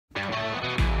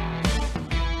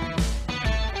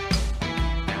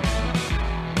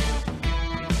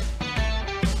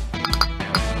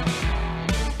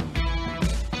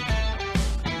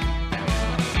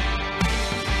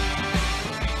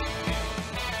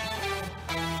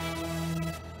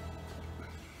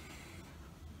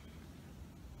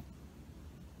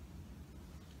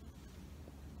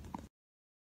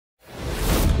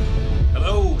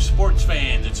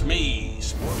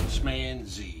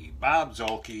Bob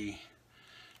Zolke,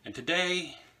 and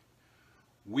today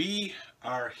we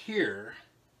are here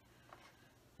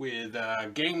with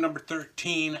game number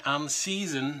 13 on the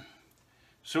season.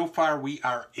 So far we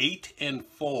are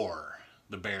 8-4,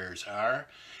 the Bears are.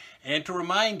 And to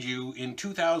remind you, in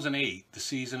 2008, the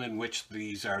season in which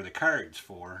these are the cards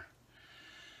for,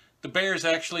 the Bears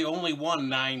actually only won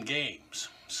 9 games.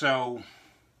 So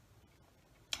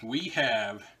we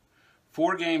have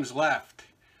 4 games left.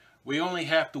 We only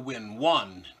have to win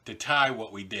 1 to tie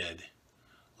what we did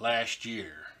last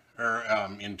year, or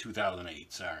in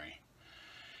 2008, sorry.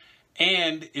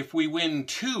 And if we win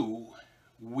 2,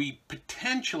 we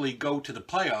potentially go to the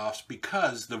playoffs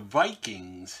because the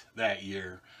Vikings that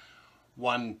year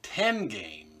won 10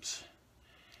 games.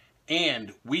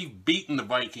 And we've beaten the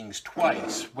Vikings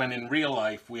twice, when in real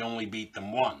life we only beat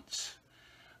them once.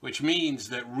 Which means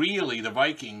that really the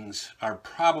Vikings are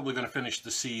probably going to finish the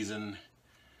season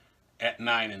at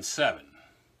 9-7.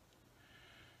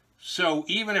 So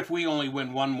even if we only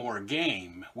win 1 more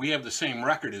game, we have the same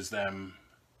record as them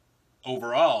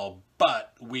overall,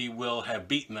 but we will have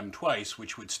beaten them twice,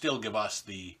 which would still give us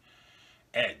the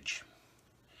edge.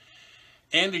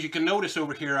 And as you can notice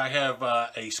over here, I have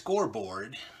a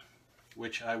scoreboard,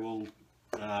 which I will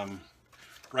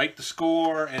write the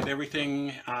score and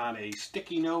everything on a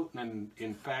sticky note. And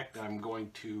in fact, I'm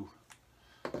going to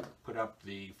put up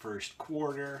the first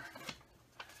quarter,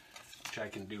 which I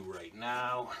can do right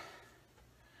now,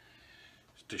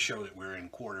 to show that we're in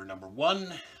quarter number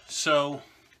 1. So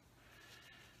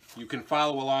you can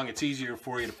follow along. It's easier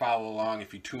for you to follow along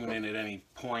if you tune in at any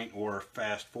point or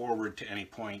fast forward to any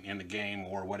point in the game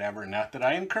or whatever. Not that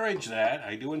I encourage that.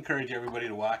 I do encourage everybody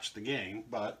to watch the game,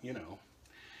 but you know.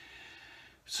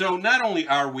 So not only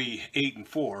are we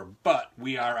 8-4, but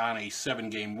we are on a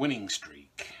 7-game winning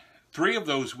streak. 3 of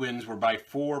those wins were by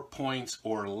 4 points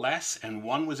or less, and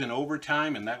 1 was in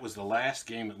overtime, and that was the last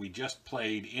game that we just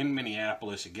played in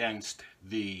Minneapolis against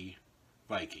the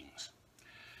Vikings.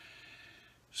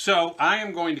 So I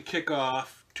am going to kick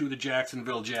off to the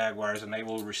Jacksonville Jaguars, and they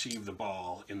will receive the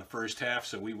ball in the first half,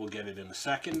 so we will get it in the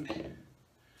second.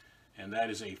 And that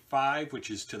is a 5, which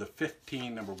is to the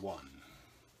 15, number 1.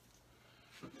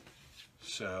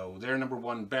 So their number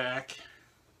 1 back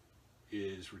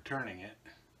is returning it.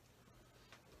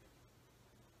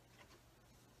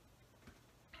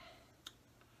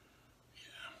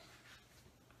 Yeah.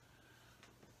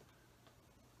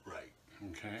 Right,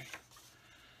 okay.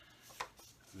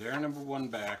 Their number 1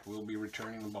 back will be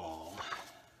returning the ball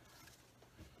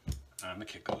on the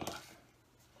kickoff.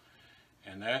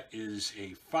 And that is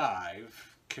a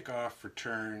 5, kickoff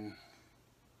return.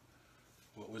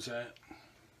 What was that?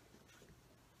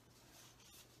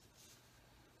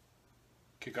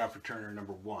 Kickoff returner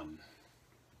number 1.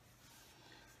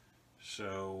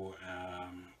 So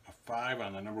a 5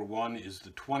 on the number 1 is the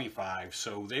 25.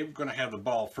 So they're going to have the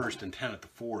ball first and 10 at the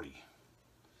 40.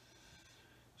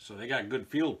 So they got good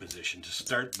field position to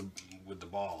start with the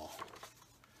ball.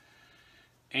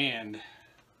 And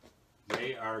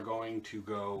they are going to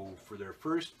go, for their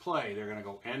first play, they're going to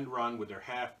go end run with their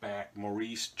halfback,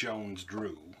 Maurice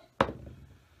Jones-Drew.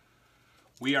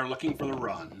 We are looking for the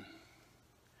run.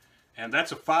 And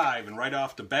that's a 5, and right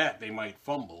off the bat they might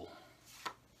fumble.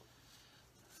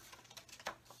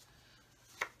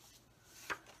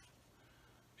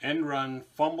 End run,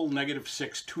 fumble,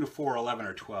 -6, 2 to 4, 11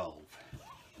 or 12.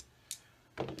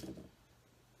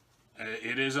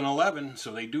 It is an 11,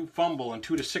 so they do fumble, and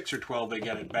 2 to 6 or 12 they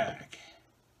get it back.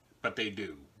 But they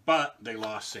do. But they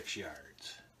lost 6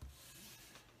 yards.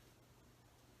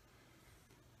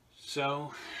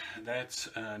 So that's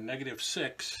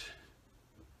 -6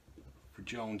 for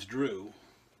Jones-Drew.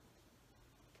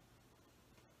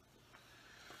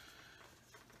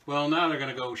 Well, now they're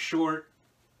going to go short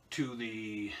to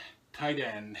the tight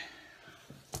end.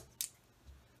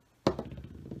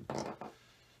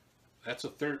 That's a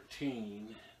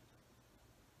 13.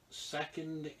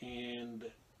 2nd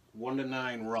and 1 to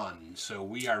 9 run. So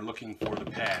we are looking for the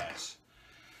pass.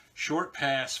 Short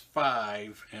pass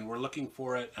 5, and we're looking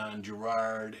for it on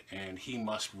Gerard, and he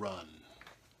must run.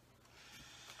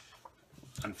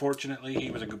 Unfortunately, he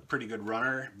was a pretty good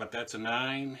runner, but that's a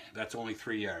 9. That's only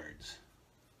 3 yards.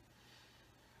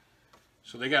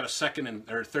 So they got a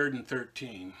 3rd and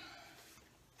 13.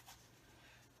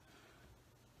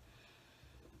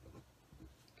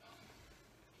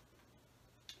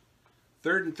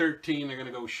 Third and 13, they're going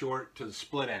to go short to the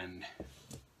split end.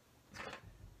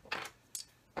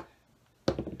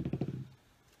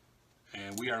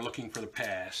 And we are looking for the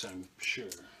pass, I'm sure.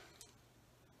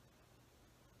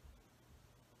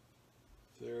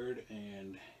 3rd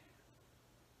and,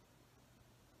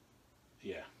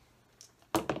 yeah,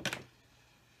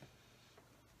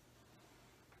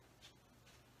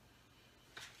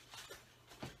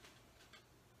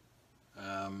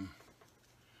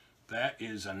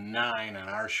 is a 9 on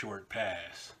our short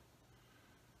pass,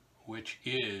 which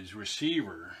is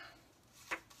receiver,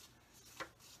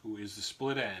 who is the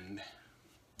split end,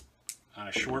 on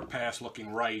a short pass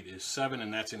looking right is 7,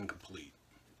 and that's incomplete.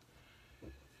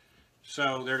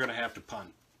 So they're going to have to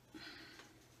punt.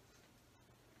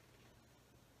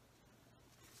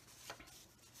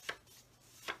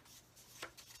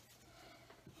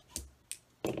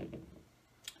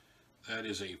 That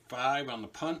is a 5 on the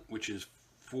punt, which is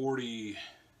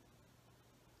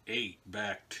 48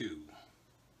 back 2.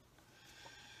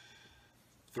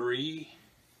 3,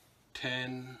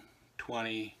 10,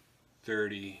 20,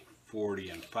 30, 40,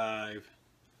 and 5.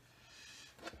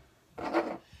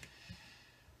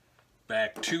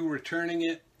 Back 2 returning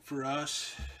it for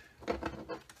us.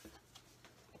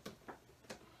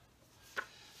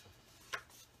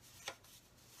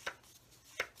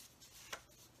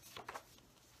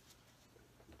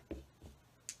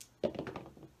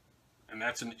 And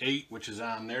that's an 8, which is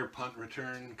on their punt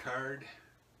return card.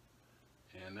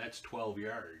 And that's 12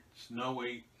 yards. No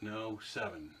 8, no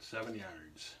 7. 7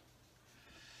 yards.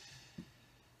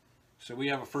 So we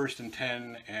have a 1st and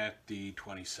 10 at the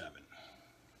 27.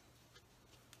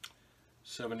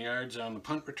 7 yards on the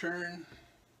punt return.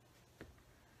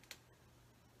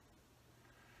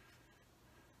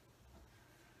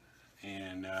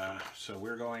 And so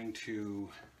we're going to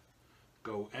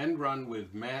go end run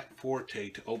with Matt Forte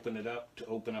to open it up, to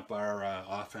open up our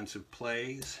offensive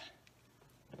plays.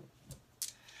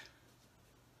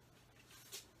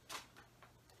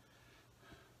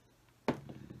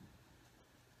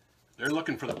 They're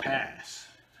looking for the pass,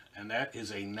 and that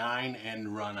is a 9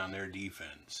 end run on their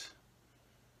defense.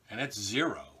 And that's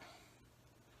 0.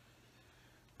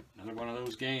 Another one of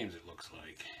those games, it looks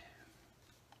like.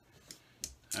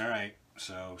 All right,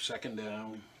 so 2nd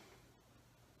down.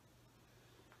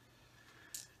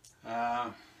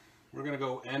 We're going to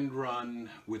go end run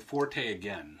with Forte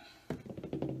again.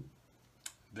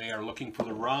 They are looking for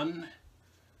the run.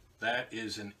 That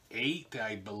is an 8,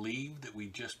 I believe, that we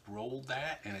just rolled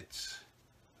that, and it's,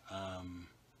 or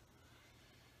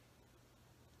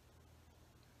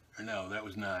no, that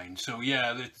was 9. So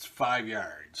yeah, that's 5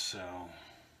 yards. So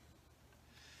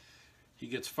he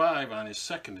gets 5 on his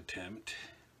 2nd attempt.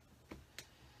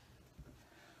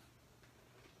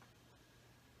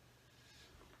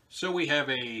 So we have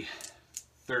a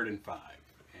 3rd and 5,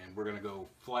 and we're going to go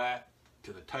flat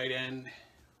to the tight end.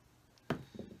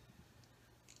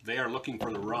 They are looking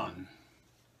for the run,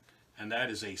 and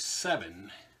that is a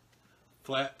 7.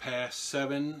 Flat pass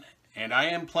 7, and I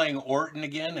am playing Orton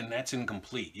again, and that's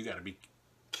incomplete. You got to be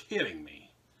kidding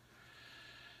me.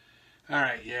 All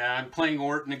right, yeah, I'm playing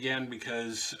Orton again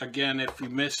because, again, if you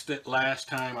missed it last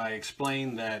time, I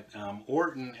explained that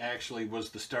Orton actually was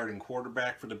the starting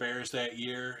quarterback for the Bears that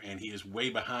year, and he is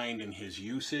way behind in his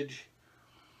usage.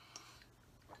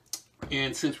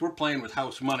 And since we're playing with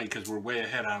house money because we're way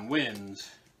ahead on wins,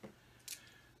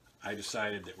 I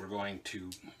decided that we're going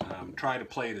to try to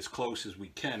play it as close as we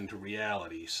can to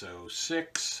reality. So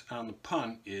 6 on the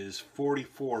punt is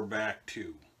 44 back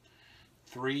 2.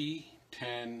 3,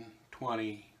 10,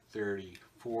 20, 30,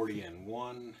 40, and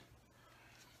 1.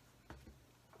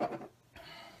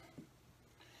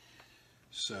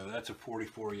 So that's a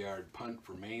 44-yard punt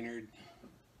for Maynard.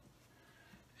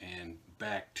 And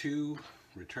back 2,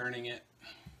 returning it.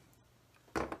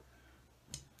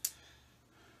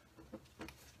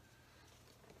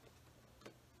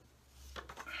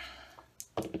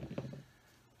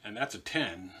 And that's a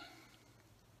 10.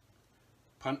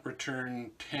 Punt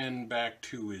return 10 back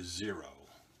 2 is 0.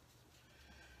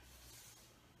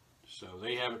 So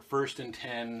they have it 1st and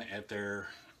 10 at their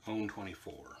own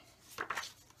 24.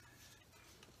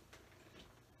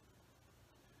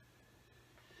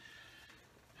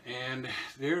 And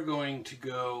they're going to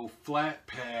go flat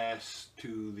pass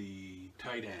to the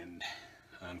tight end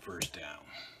on 1st down.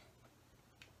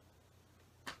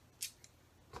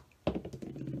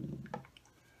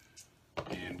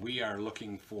 And we are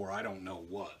looking for, I don't know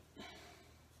what.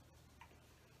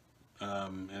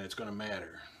 And it's going to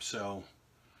matter. So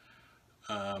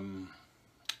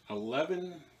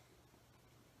 11,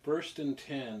 1st and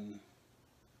 10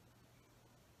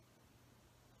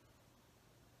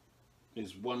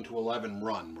 is 1 to 11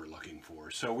 run we're looking for.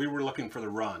 So we were looking for the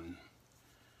run.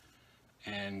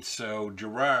 And so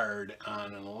Gerard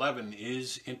on an 11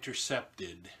 is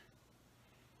intercepted.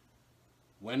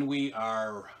 When we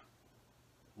are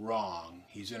wrong,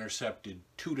 he's intercepted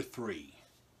 2 to 3.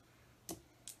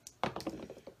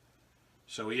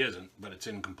 So he isn't, but it's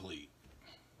incomplete.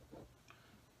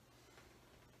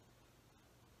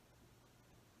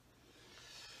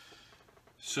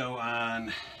 So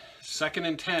on 2nd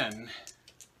and 10,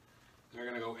 They're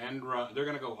going to go end run. They're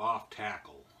going to go off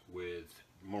tackle with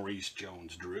Maurice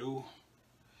Jones-Drew.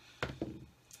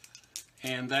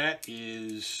 And that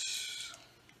is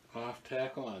off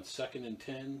tackle on 2nd and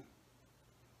 10.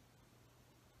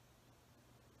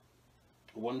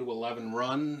 1 to 11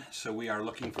 run, so we are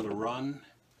looking for the run,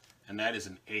 and that is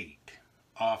an 8.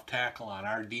 Off tackle on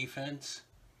our defense,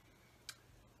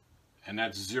 and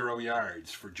that's 0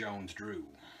 yards for Jones-Drew.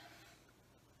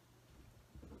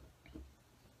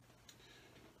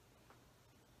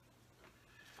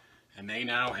 And they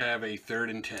now have a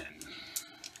 3rd and 10.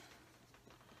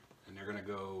 And they're going to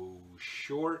go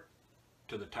short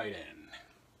to the tight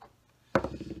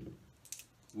end.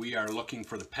 We are looking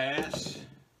for the pass,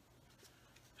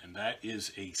 and that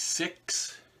is a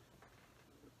 6.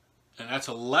 And that's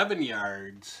 11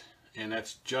 yards, and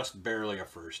that's just barely a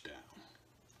first down.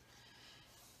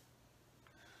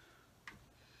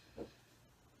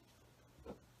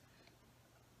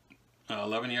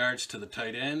 11 yards to the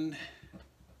tight end.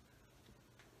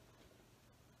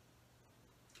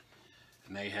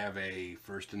 And they have a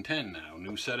 1st and 10 now.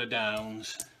 New set of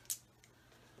downs.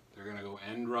 They're going to go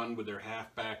end run with their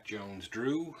halfback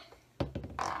Jones-Drew.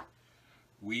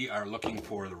 We are looking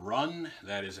for the run.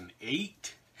 That is an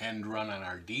 8. End run on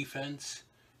our defense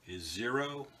is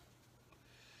 0.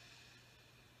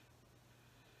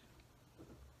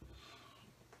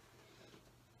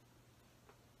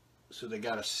 So they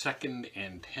got a 2nd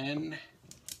and 10.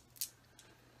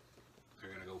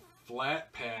 They're going to go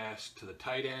flat pass to the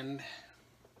tight end.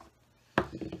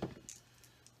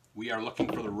 We are looking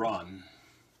for the run.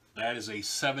 That is a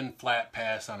 7 flat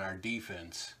pass on our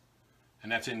defense,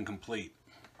 and that's incomplete.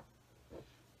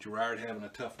 Gerard having a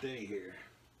tough day here.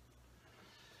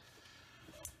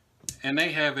 And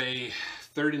they have a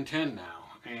 3rd and 10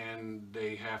 now, and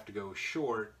they have to go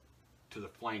short to the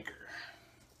flanker.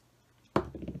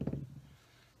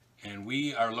 And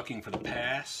we are looking for the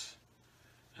pass,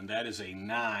 and that is a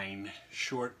 9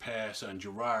 short pass on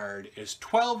Gerard. Is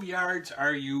 12 yards?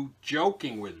 Are you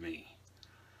joking with me?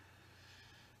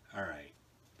 All right,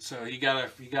 so he got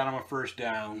him a first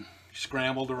down,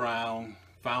 scrambled around,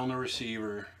 found the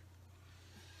receiver,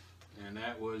 and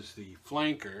that was the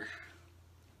flanker.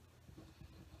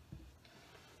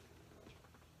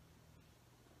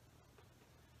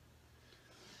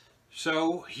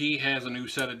 So he has a new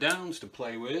set of downs to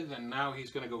play with, and now he's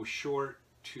going to go short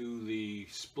to the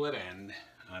split end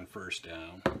on first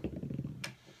down.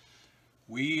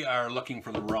 We are looking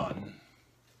for the run,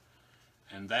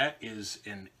 and that is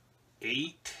an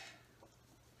 8.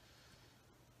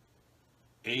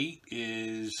 8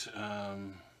 is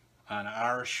on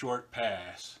our short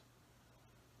pass.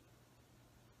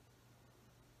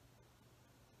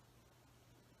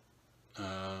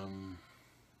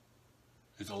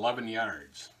 Is 11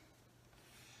 yards.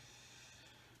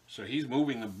 So he's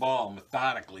moving the ball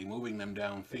methodically, moving them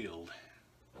downfield.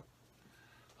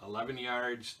 11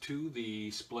 yards to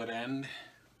the split end.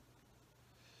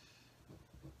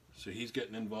 So he's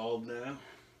getting involved now.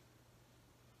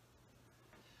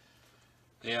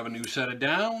 They have a new set of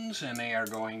downs, and they are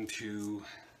going to,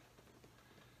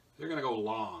 they're going to go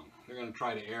long. They're going to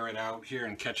try to air it out here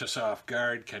and catch us off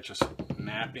guard, catch us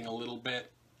napping a little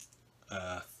bit.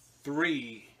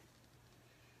 3,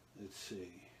 let's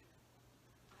see.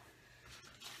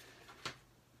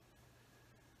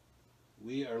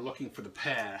 We are looking for the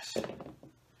pass.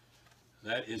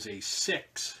 That is a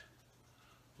 6.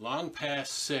 Long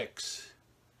pass 6.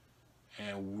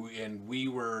 And we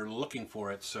were looking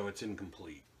for it, so it's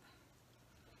incomplete.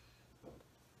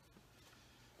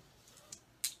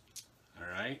 All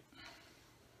right.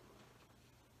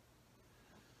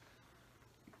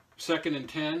 2nd and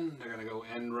 10, they're going to go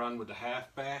end run with the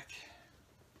halfback.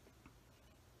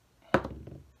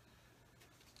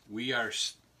 We are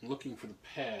looking for the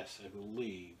pass, I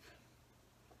believe.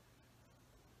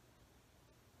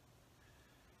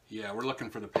 Yeah, we're looking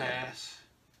for the pass.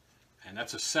 And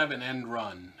that's a 7 end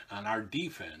run on our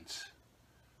defense,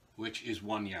 which is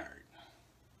 1 yard.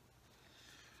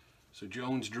 So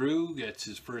Jones-Drew gets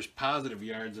his first positive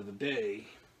yards of the day.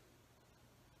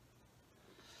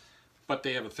 But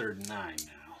they have a 3rd and 9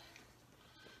 now.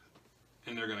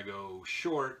 And they're going to go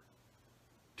short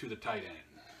to the tight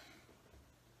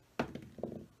end.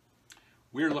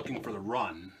 We're looking for the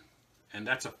run, and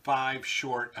that's a 5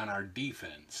 short on our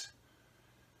defense.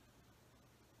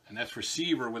 And that's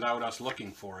receiver without us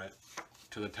looking for it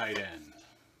to the tight end.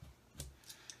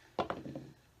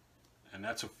 And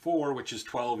that's a 4, which is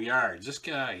 12 yards. This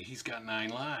guy, he's got 9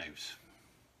 lives.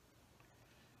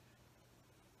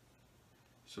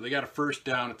 So they got a first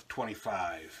down at the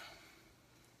 25.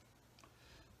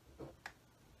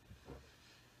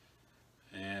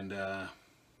 And that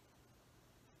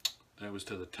was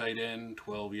to the tight end,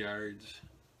 12 yards.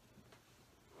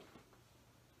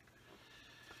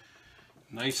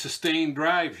 Nice sustained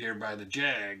drive here by the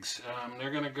Jags.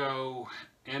 They're going to go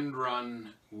end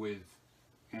run with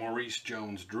Maurice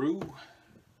Jones-Drew.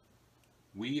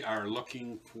 We are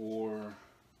looking for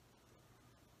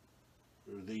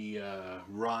the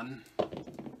run.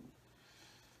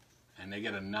 And they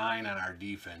get a 9 on our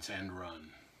defense end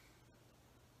run,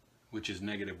 which is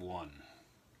 -1.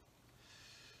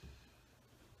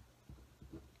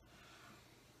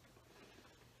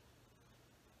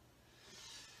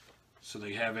 So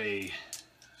they have a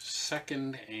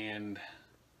 2nd and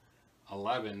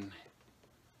 11.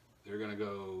 They're going to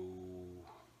go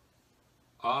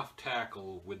off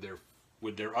tackle with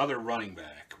their other running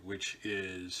back, which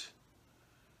is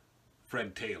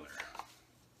Fred Taylor.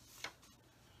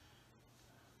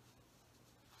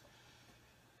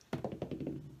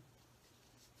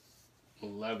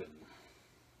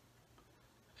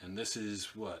 And this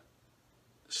is what,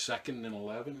 2nd and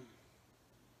 11?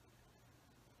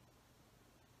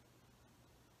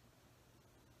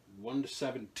 One to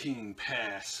 17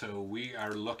 pass, so we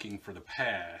are looking for the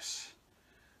pass,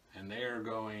 and they are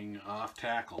going off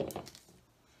tackle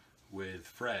with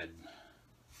Fred.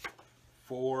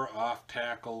 4 off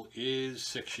tackle is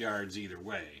 6 yards either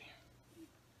way.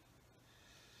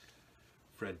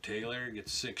 Fred Taylor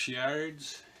gets 6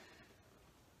 yards.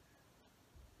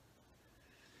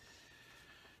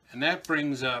 And that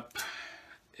brings up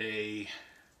a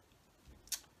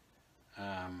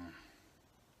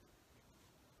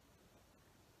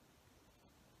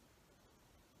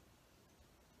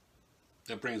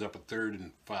that brings up a 3rd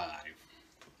and 5.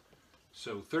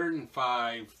 So 3rd and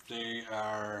 5, they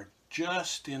are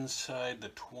just inside the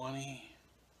 20.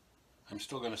 I'm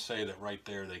still going to say that right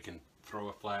there they can throw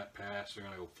a flat pass. They're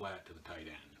going to go flat to the tight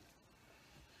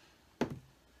end.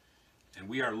 And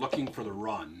we are looking for the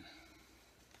run,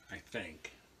 I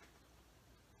think.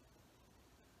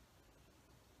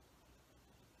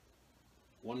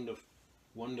 One to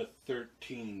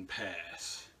 13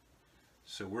 pass.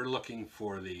 So we're looking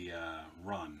for the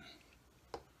run.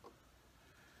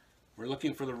 We're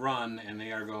looking for the run, and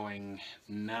they are going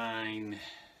 9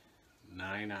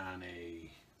 on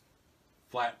a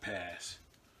flat pass,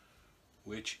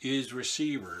 which is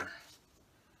receiver,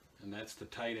 and that's the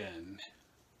tight end.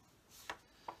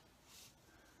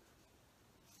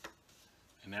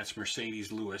 And that's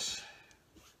Mercedes Lewis.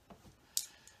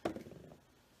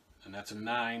 And that's a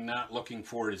 9, not looking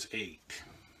for it is 8.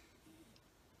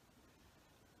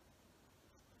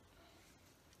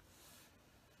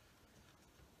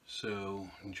 So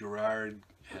Gerard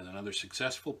has another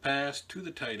successful pass to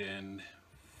the tight end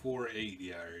for 8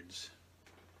 yards.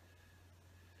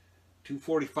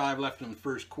 2:45 left in the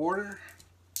first quarter.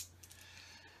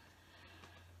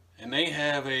 And they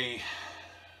have a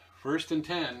 1st and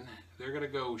 10. They're going to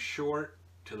go short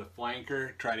to the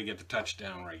flanker, try to get the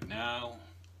touchdown right now,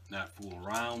 not fool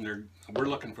around. We're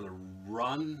looking for the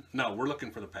run. No, we're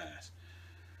looking for the pass.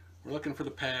 We're looking for the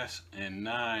pass, and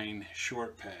 9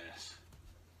 short pass.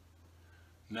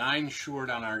 9 short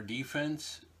on our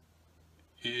defense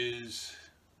is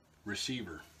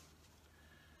receiver.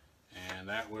 And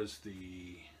that was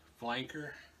the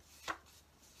flanker.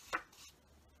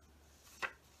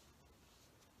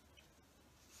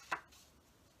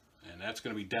 And that's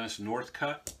going to be Dennis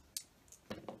Northcutt.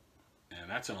 And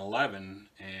that's an 11.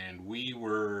 And we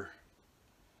were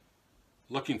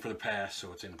looking for the pass,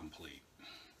 so it's incomplete.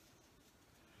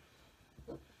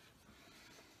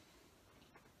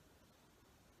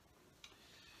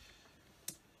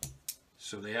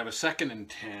 So they have a 2nd and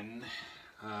 10.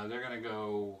 They're going to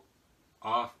go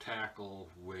off tackle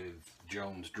with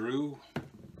Jones-Drew.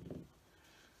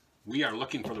 We are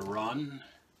looking for the run.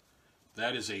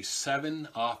 That is a 7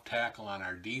 off tackle on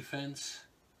our defense.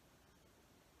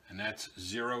 And that's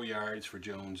 0 yards for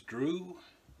Jones-Drew,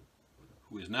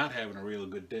 who is not having a real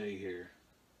good day here.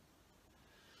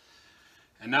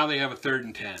 And now they have a 3rd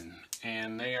and 10.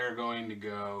 And they are going to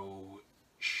go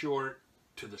short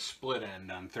to the split end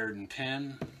on 3rd and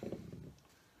 10.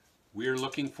 We're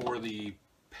looking for the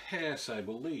pass, I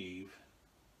believe.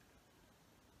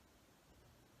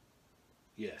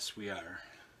 Yes, we are.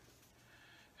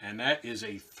 And that is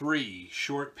a 3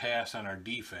 short pass on our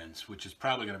defense, which is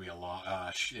probably going to be a long,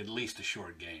 at least a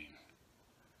short gain.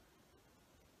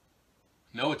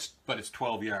 No, but it's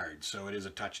 12 yards, so it is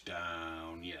a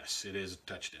touchdown. Yes, it is a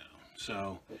touchdown.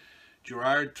 So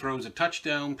Gerard throws a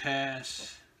touchdown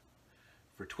pass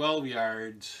for 12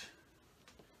 yards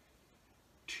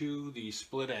to the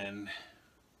split end.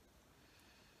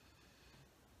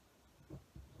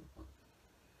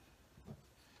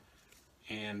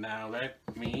 And now that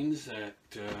means that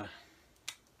the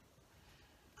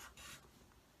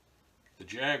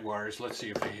Jaguars, let's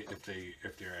see if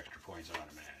they're extra points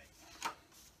automatic.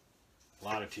 A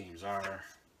lot of teams are.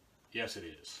 Yes, it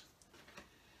is.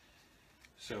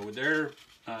 So with their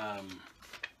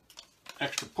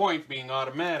extra point being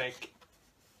automatic,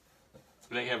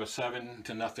 they have a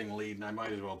 7-0 lead, and I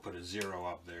might as well put a 0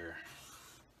 up there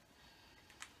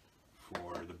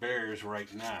for the Bears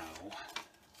right now.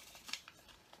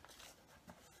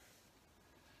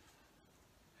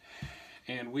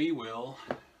 And we will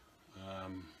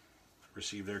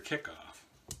receive their kickoff.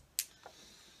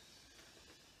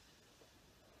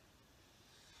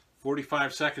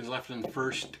 45 seconds left in the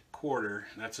first quarter.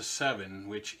 That's a 7,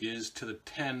 which is to the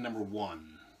 10, number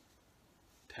 1.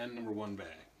 10, number 1 bag.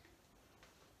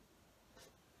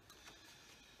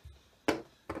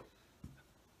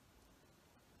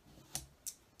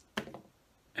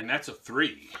 And that's a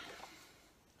 3.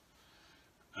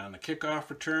 And the kickoff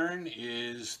return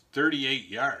is 38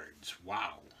 yards.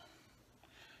 Wow.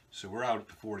 So we're out at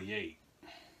the 48.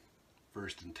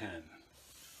 1st and 10.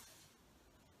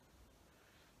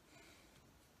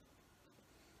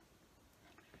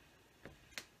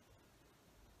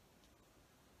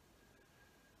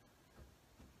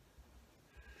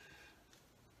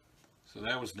 So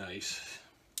that was nice.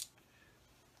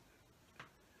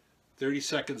 30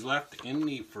 seconds left in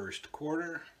the first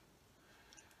quarter.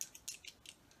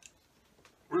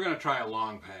 We're going to try a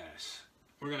long pass.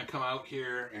 We're going to come out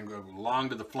here and go long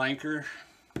to the flanker.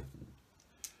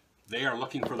 They are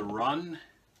looking for the run.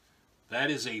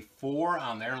 That is a 4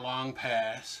 on their long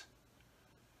pass,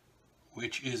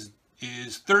 which is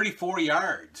 34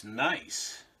 yards.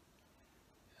 Nice.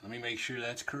 Let me make sure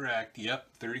that's correct. Yep,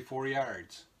 34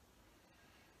 yards.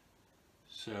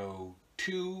 So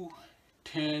 2,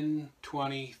 10,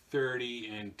 20, 30,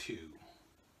 and 2.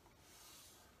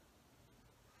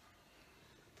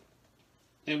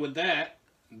 And with that,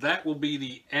 that will be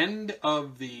the end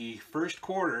of the first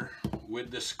quarter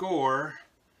with the score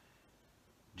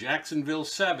Jacksonville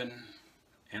 7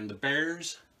 and the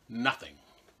Bears nothing.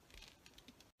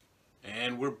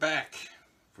 And we're back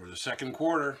for the second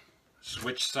quarter.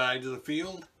 Switch sides of the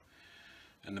field.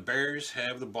 And the Bears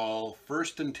have the ball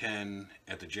 1st and 10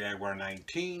 at the Jaguar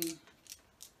 19.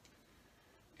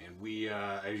 And we,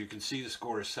 as you can see, the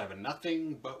score is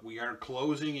 7-0, but we are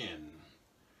closing in.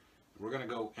 We're going to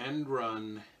go end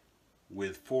run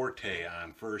with Forte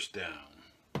on 1st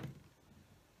down.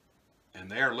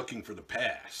 And they are looking for the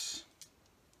pass.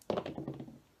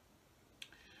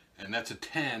 And that's a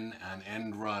 10 on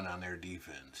end run on their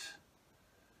defense,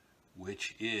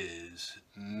 which is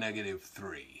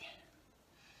 -3.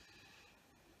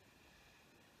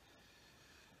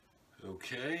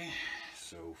 Okay,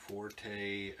 so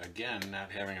Forte, again,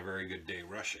 not having a very good day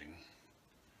rushing.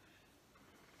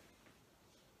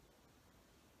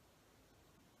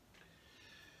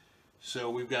 So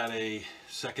we've got a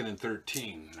 2nd and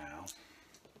 13 now.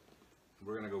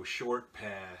 We're going to go short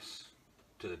pass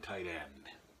to the tight end.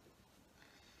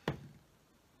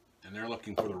 And they're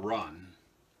looking for the run.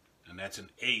 And that's an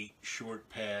 8 short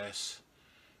pass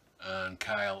on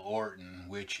Kyle Orton,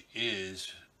 which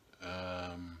is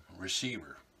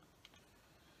receiver.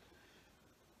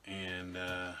 And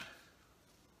so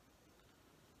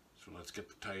let's get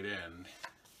the tight end,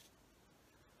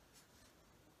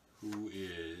 who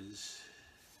is,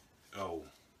 oh,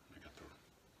 I got the,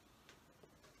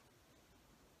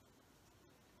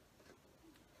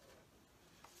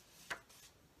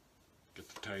 get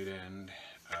the tight end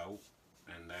out,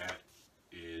 and that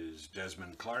is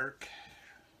Desmond Clark.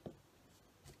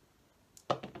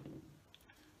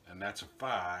 And that's a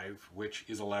 5, which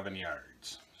is 11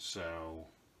 yards. So,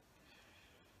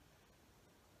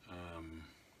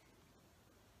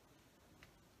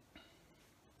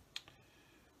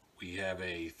 we have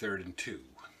a 3rd and 2.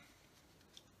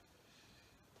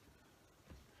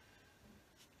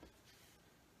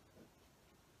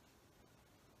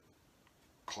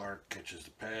 Clark catches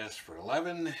the pass for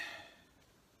 11,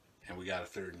 and we got a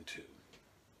 3rd and 2.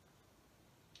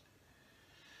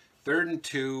 3rd and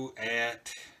 2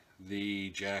 at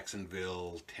the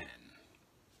Jacksonville 10.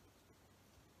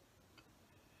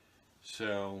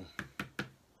 So,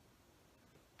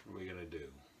 what are we going to do?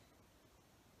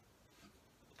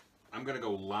 I'm going to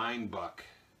go line buck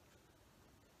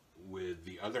with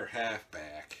the other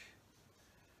halfback,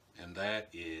 and that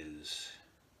is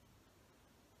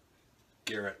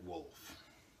Garrett Wolf.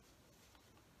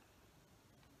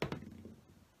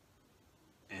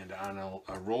 And on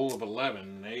a roll of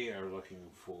 11, they are looking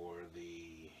for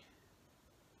the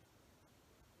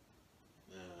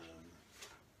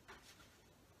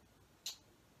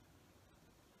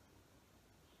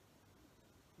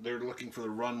they're looking for the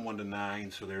run 1 to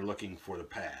 9, so they're looking for the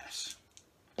pass.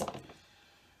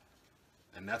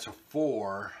 And that's a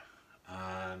 4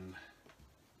 on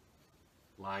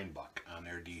Linebuck on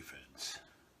their defense.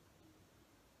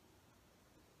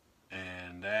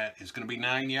 And that is going to be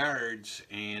 9 yards,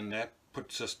 and that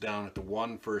puts us down at the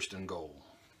 1 first and goal.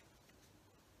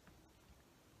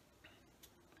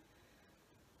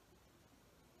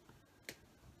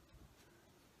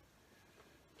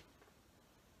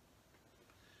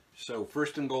 So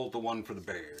first and goal at the 1 for the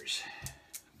Bears.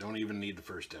 Don't even need the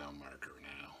first down marker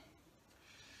now.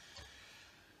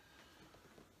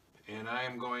 And I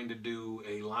am going to do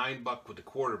a line buck with the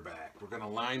quarterback. We're going to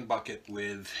line buck it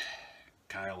with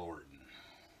Kyle Orton.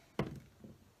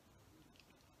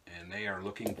 And they are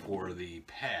looking for the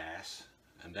pass,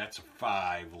 and that's a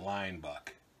 5 line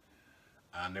buck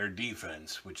on their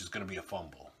defense, which is going to be a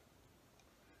fumble.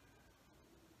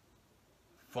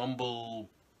 Fumble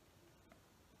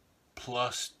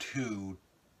 +2.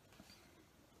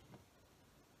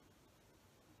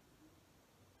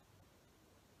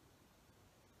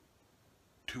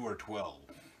 Two or 12.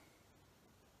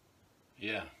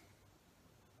 Yeah.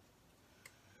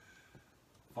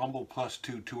 Fumble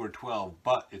 +2, 2 or 12,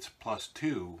 but it's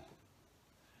 +2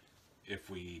 if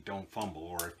we don't fumble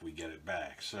or if we get it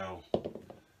back. So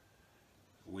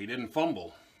we didn't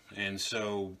fumble, and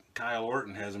so Kyle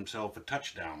Orton has himself a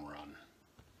touchdown run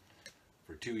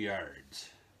for 2 yards.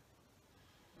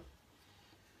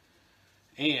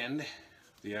 And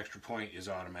the extra point is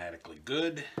automatically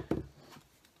good.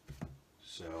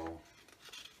 So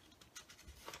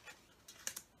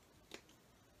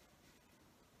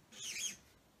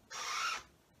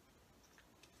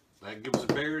that gives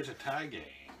the Bears a tie game.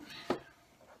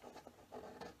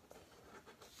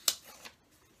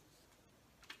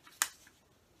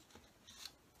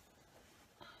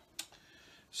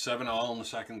 Seven all in the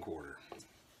second quarter.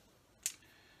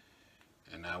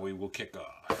 And now we will kick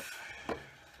off. Oh,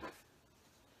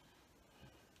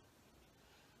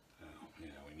 yeah,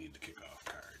 we need the kickoff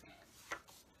card.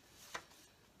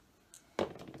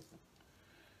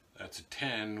 That's a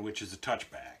 10, which is a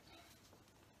touchback.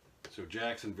 So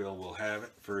Jacksonville will have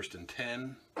it first and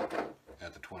 10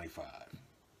 at the 25.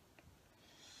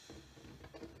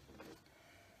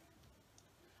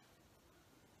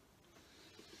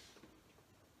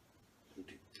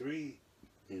 3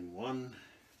 and 1.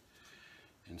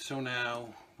 And so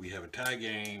now we have a tie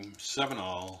game, 7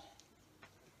 all.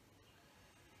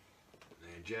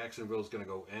 And Jacksonville's going to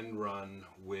go end run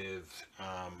with,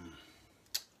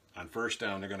 on first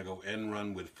down, they're going to go end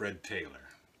run with Fred Taylor.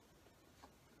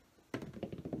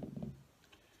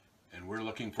 And we're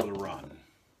looking for the run.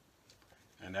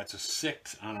 And that's a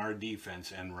 6 on our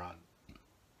defense end run.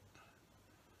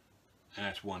 And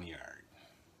that's 1 yard.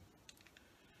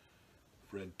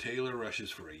 Fred Taylor rushes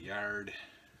for a yard.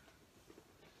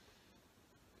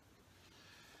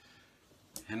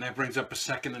 And that brings up a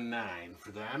 2nd and 9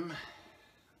 for them.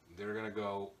 They're going to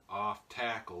go off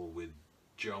tackle with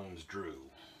Jones-Drew.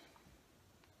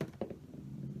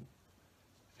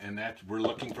 And we're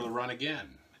looking for the run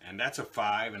again. And that's a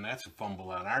 5, and that's a fumble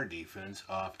on our defense,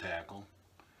 off tackle.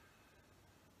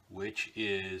 Which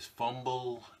is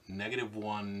fumble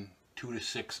 -1, 2 to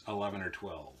 6, 11 or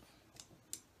 12.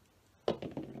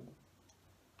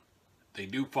 They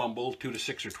do fumble 2 to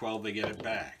 6 or 12. They get it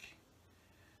back.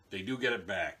 They do get it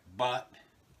back, but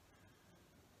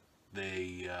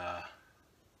they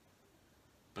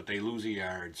lose a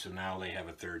yard. So now they have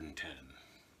a 3rd and 10.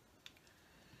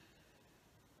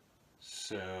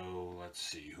 So let's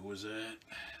see, who was that?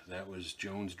 That was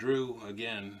Jones-Drew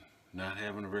again, not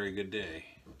having a very good day.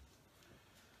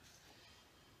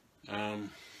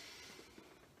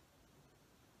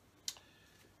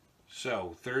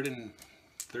 So third and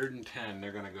 10,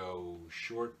 they're going to go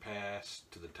short pass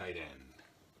to the tight end.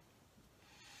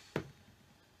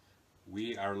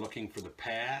 We are looking for the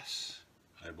pass,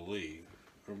 I believe,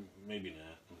 or maybe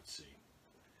not. Let's see.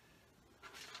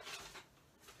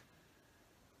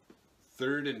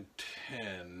 3rd and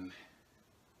 10.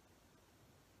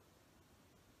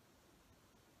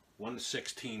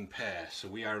 1:16 pass, so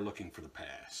we are looking for the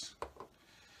pass.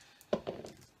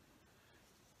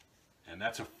 And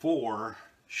that's a 4.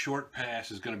 Short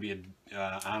pass is going to be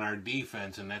on our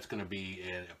defense, and that's going to be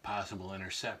a possible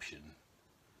interception.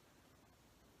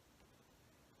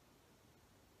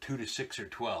 2 to 6 or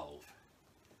 12.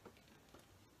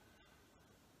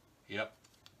 Yep.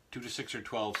 2 to 6 or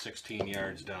 12, 16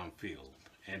 yards downfield.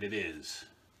 And it is.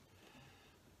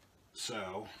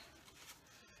 So,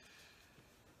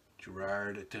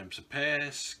 Gerard attempts a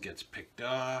pass, gets picked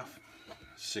off,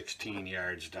 16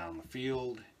 yards down the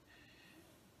field.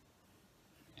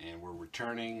 And we're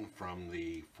returning from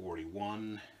the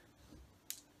 41.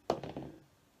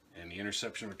 And the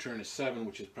interception return is 7,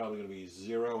 which is probably going to be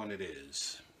 0, and it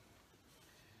is.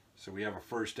 So we have a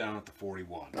first down at the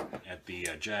 41, at the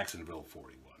Jacksonville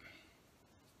 41.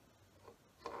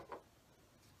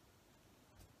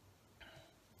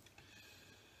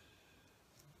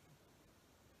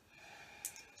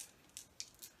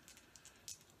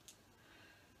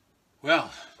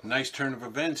 Well, nice turn of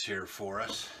events here for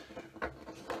us.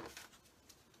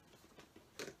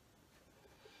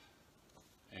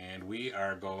 And we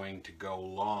are going to go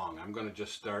long. I'm going to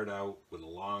just start out with a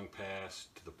long pass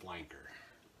to the flanker.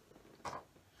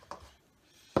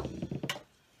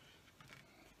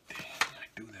 Dang, I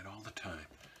do that all the time.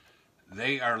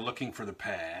 They are looking for the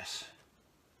pass.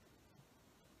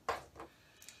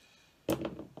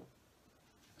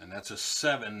 And that's a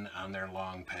 7 on their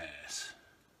long pass.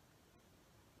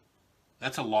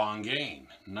 That's a long gain.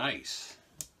 Nice.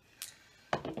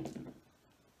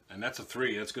 And that's a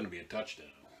 3. That's going to be a touchdown.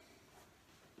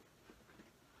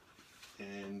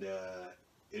 And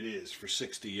it is for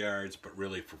 60 yards, but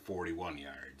really for 41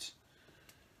 yards.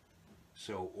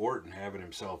 So Orton having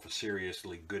himself a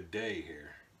seriously good day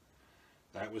here.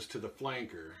 That was to the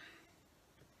flanker.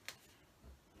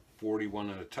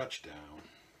 41 and a touchdown.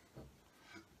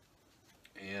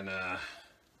 And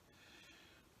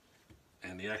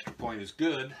the extra point is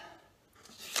good.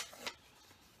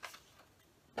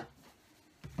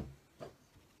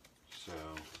 So,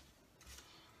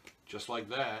 just like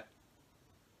that.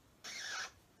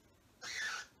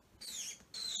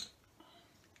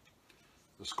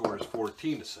 The score is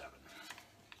 14-7.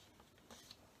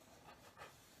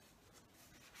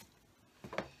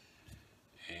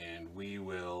 And we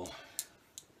will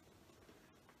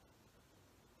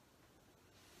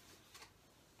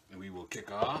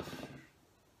kick off.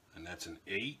 And that's an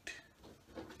 8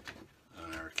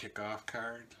 on our kickoff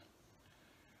card,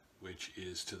 which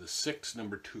is to the 6,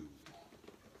 number 2.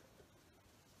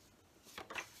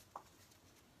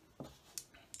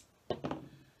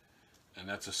 And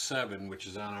that's a 7, which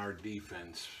is on our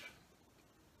defense.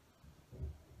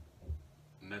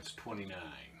 And that's 29.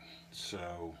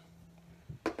 So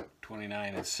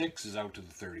 29 and 6 is out to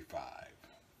the 35.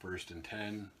 1st and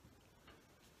 10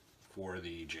 for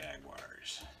the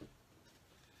Jaguars.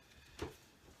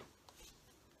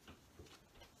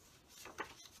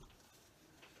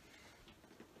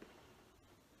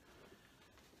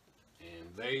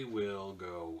 And they will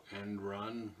go end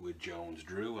run with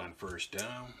Jones-Drew on 1st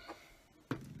down.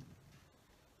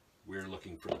 We're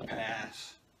looking for the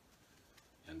pass,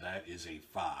 and that is a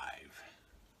 5.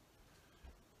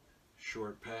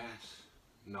 Short pass,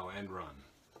 no, end run.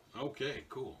 Okay,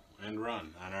 cool, end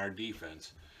run on our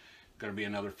defense. Going to be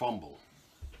another fumble.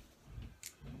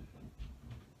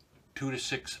 2 to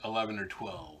 6, 11 or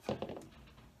 12,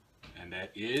 and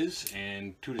that is,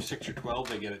 and 2 to 6 or 12,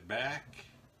 they get it back.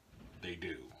 They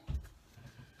do,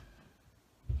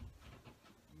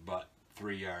 but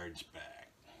 3 yards back.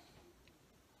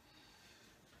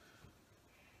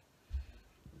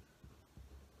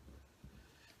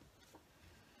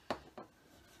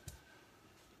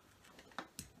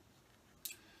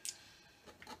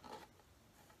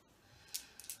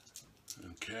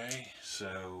 Okay,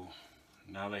 so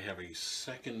now they have a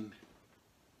 2nd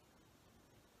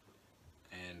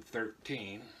and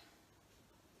 13.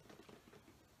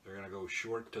 They're going to go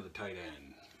short to the tight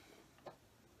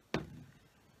end.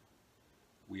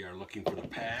 We are looking for the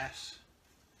pass.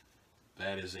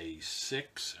 That is a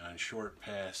 6 on short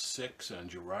pass, 6 on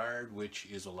Gerard, which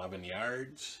is 11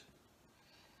 yards.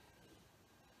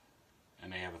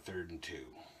 And they have a 3rd and 2.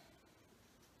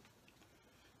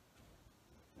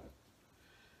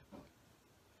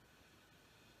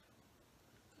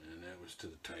 To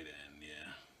the tight end,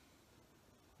 yeah.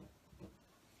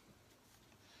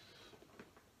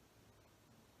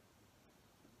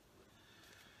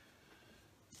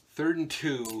 Third and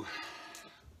 2,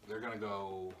 they're going to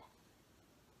go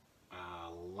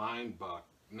line buck.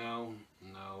 No,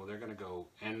 they're going to go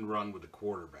end run with the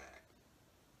quarterback.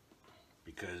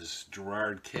 Because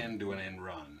Gerard can do an end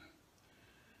run.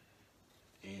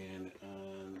 And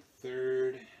on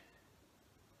 3rd...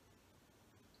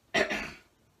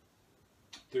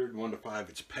 3rd 1 to 5,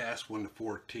 it's pass 1 to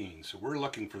 14. So we're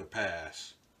looking for the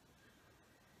pass.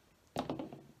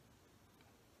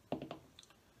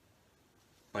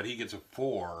 But he gets a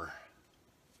 4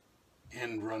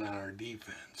 end run on our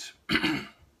defense,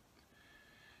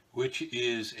 which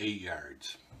is 8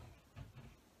 yards.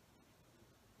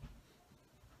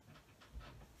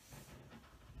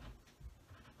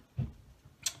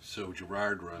 So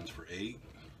Gerard runs for 8,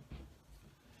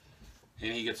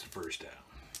 and he gets the 1st down.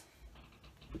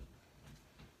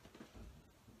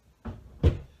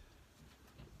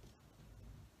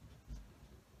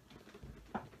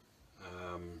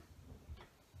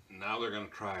 they're going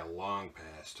to try a long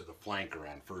pass to the flanker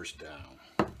on first down.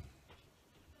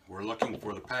 We're looking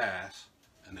for the pass,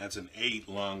 and that's an 8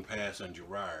 long pass on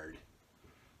Gerard,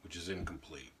 which is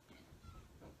incomplete.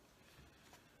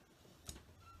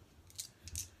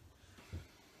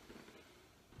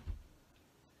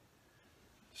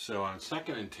 So on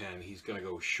 2nd and 10, he's going to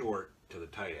go short to the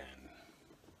tight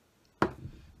end.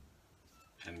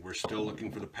 And we're still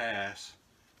looking for the pass,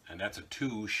 and that's a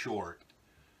 2 short.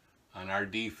 On our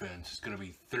defense, it's going to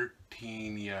be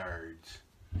 13 yards,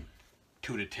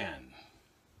 2 to 10.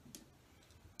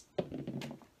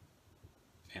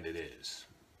 And it is.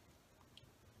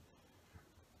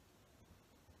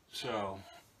 So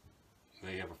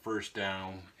they have a first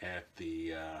down at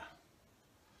the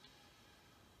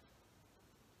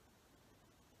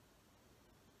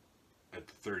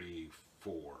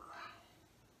 34,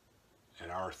 at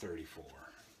our 34.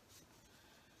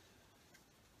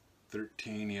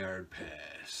 13-yard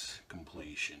pass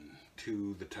completion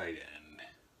to the tight end.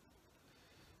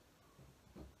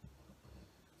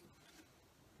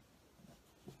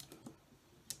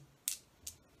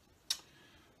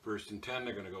 First and 10,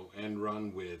 they're going to go end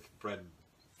run with Fred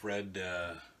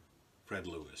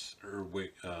Lewis, or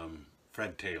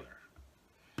Fred Taylor.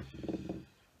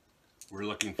 We're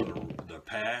looking for the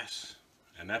pass,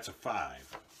 and that's a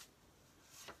 5.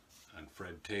 On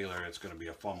Fred Taylor, it's going to be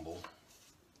a fumble.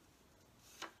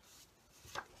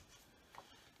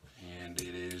 And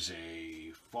it is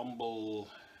a fumble.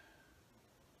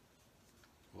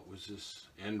 What was this?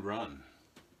 End run.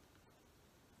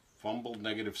 Fumbled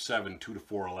 -7, 2 to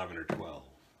 4, 11 or 12.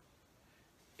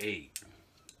 8.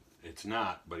 It's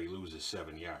not, but he loses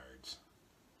 7 yards.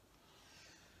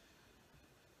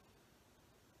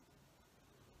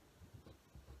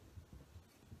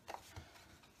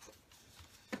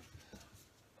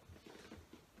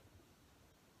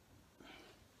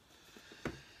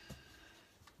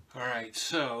 All right,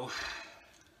 so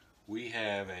we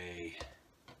have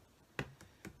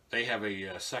they have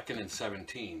a 2nd and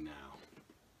 17 now.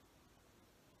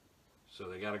 So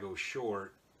they got to go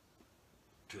short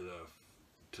to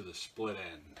the split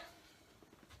end.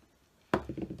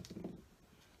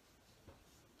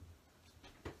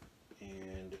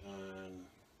 And on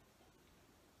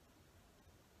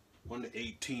 1 to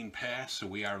 18 pass, so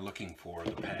we are looking for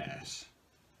the pass.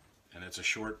 And it's a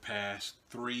short pass.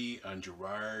 3 on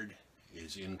Gerard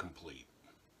is incomplete.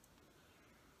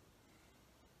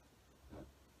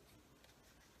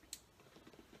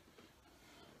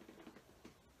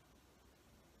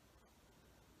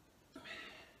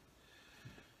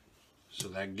 So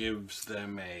that gives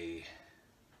them a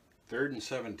 3rd and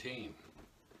 17.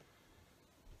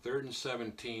 3rd and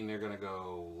 17, they're going to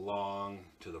go long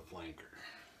to the flanker.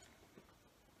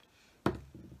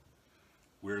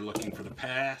 We're looking for the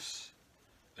pass.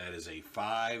 That is a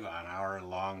 5 on our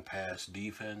long pass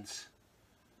defense,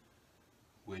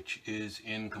 which is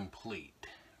incomplete.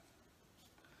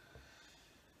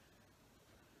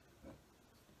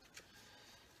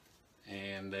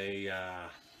 And they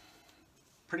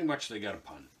pretty much they got a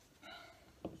punt.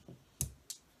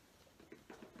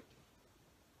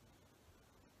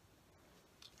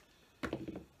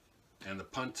 And the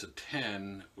punt's a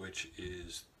 10, which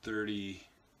is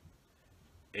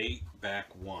 38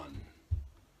 back 1,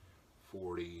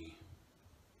 41.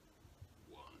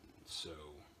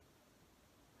 So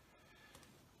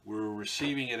we're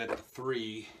receiving it at the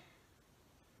 3.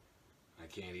 I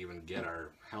can't even get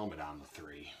our helmet on the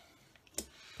 3.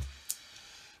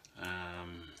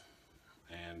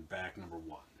 And back number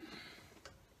 1.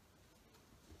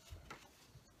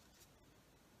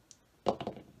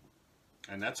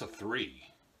 And that's a 3.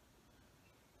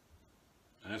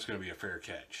 And that's going to be a fair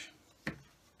catch.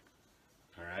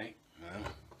 Alright,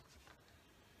 well,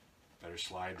 better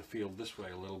slide the field this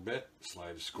way a little bit.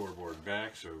 Slide the scoreboard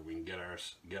back so we can get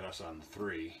us on the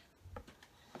 3.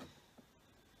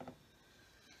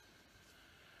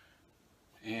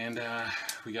 And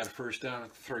we got a first down at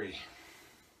the 3.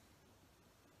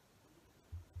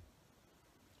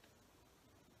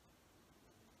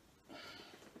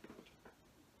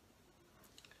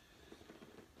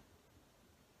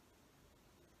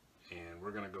 And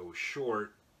we're going to go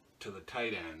short to the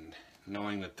tight end,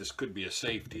 knowing that this could be a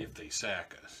safety if they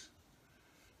sack us.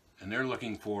 And they're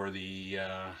looking for the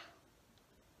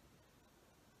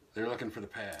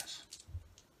pass.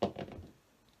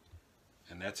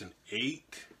 And that's an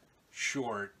 8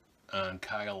 short on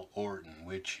Kyle Orton,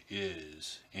 which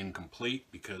is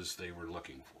incomplete because they were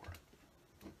looking for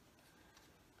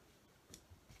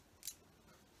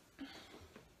it.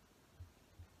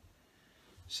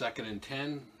 2nd and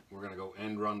 10, we're going to go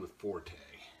end run with Forte.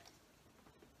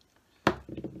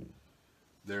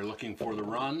 They're looking for the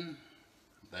run.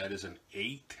 That is an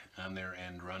 8 on their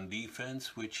end run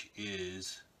defense, which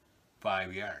is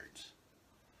 5 yards.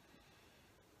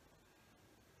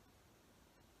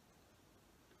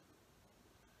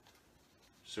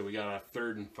 So we got a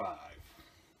 3rd and 5.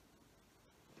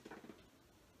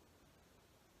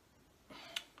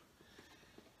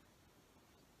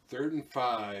 Third and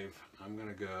 5, I'm going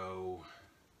to go,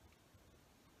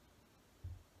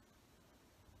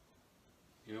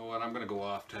 you know what, I'm going to go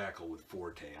off tackle with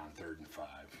Forte on 3rd and 5.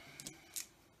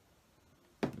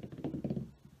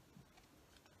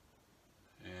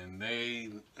 And they,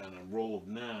 on a roll of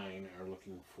 9, are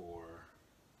looking for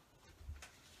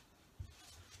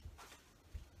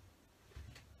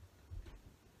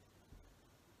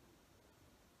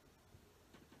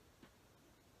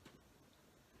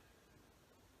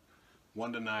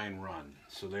one to 9 run.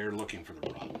 So they're looking for the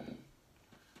run.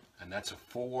 And that's a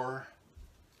 4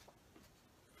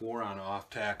 on off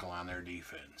tackle on their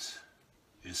defense.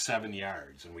 Is 7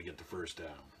 yards, and we get the first down.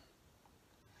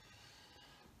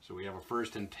 So we have a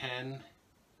 1st and 10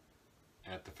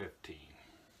 at the 15.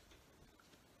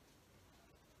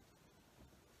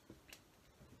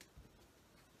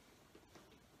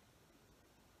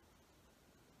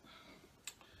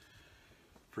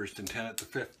 First and 10 at the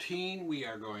 15, we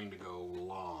are going to go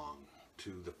long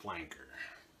to the flanker.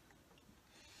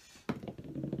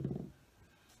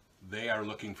 They are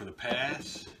looking for the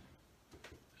pass.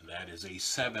 That is a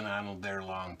 7 on their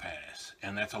long pass,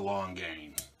 and that's a long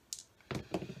gain.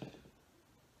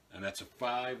 And that's a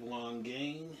 5 long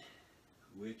gain,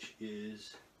 which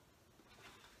is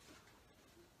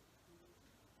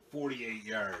 48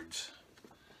 yards.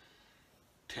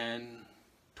 10,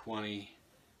 20,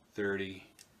 30,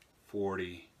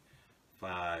 40,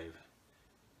 5,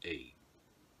 8.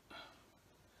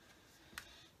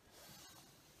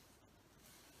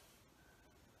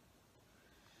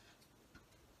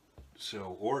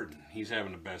 So Orton, he's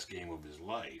having the best game of his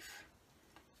life.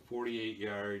 48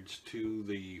 yards to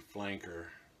the flanker.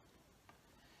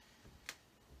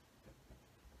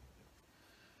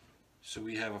 So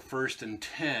we have a 1st and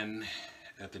 10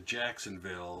 at the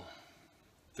Jacksonville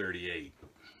 38.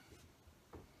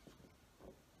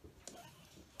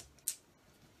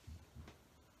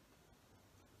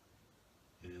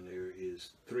 And there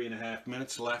is 3.5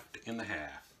 minutes left in the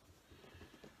half.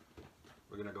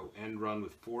 We're going to go end run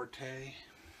with Forte.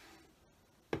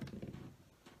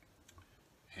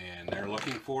 And they're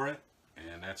looking for it.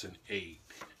 And that's an 8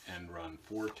 end run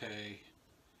Forte.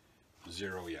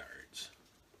 0 yards.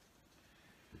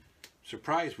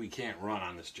 Surprised we can't run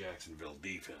on this Jacksonville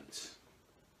defense.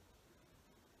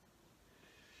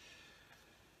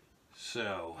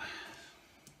 So,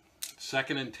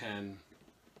 2nd and 10.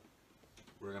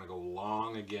 We're going to go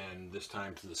long again, this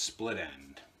time to the split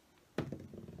end.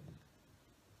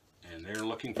 And they're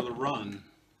looking for the run,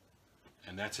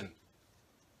 and that's a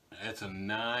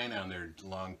 9 on their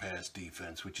long pass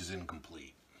defense, which is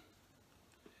incomplete.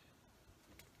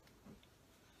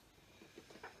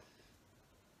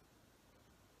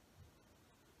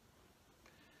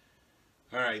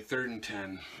 All right, 3rd and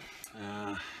 10.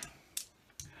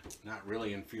 Not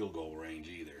really in field goal range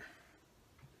either.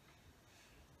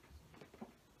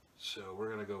 So we're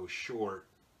going to go short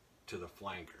to the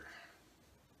flanker.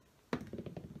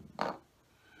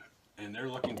 And they're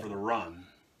looking for the run,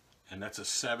 and that's a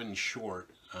 7 short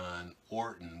on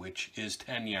Orton, which is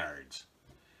 10 yards.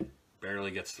 Barely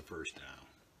gets the first down.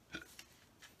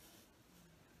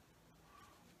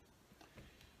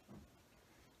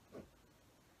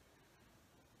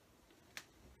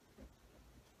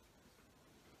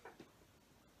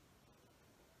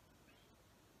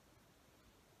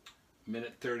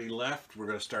 Minute 30 left. We're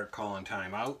going to start calling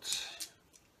timeouts.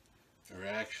 Or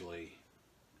actually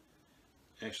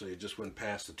it just went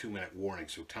past the 2-minute warning,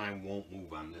 so time won't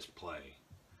move on this play.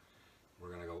 We're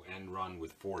going to go end run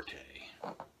with Forte.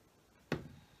 And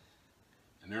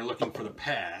they're looking for the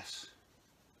pass,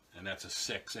 and that's a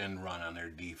 6 end run on their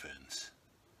defense,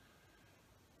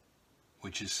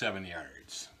 which is 7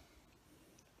 yards.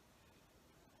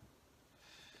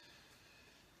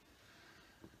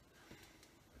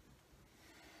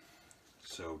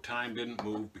 So time didn't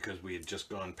move because we had just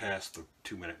gone past the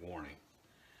 2-minute warning.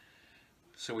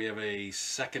 So we have a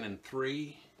 2nd and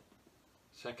 3.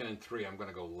 2nd and 3, I'm going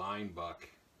to go line buck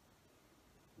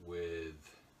with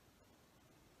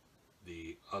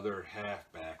the other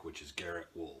halfback, which is Garrett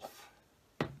Wolf.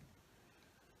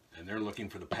 And they're looking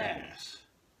for the pass.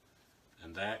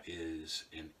 And that is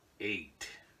an 8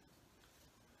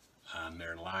 on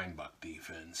their line buck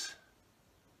defense.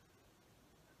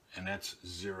 And that's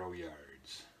 0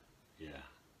 yards. Yeah.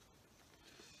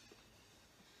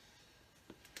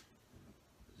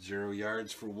 0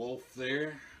 yards for Wolf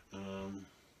there.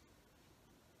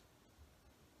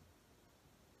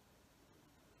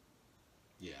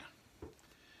 Yeah.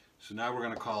 So now we're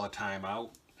going to call a timeout.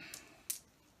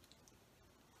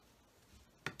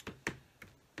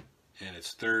 And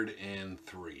it's 3rd and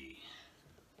 3.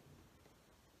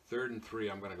 3rd and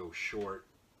 3, I'm going to go short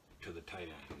to the tight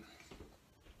end.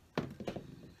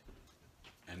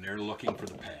 And they're looking for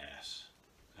the pass.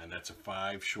 And that's a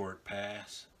 5 short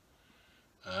pass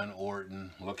on Orton.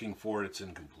 Looking for it, it's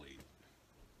incomplete.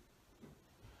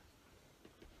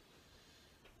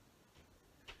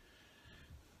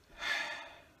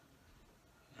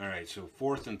 All right, so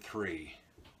 4th and 3.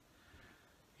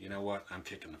 You know what? I'm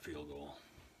kicking the field goal.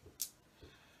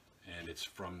 And it's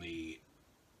from the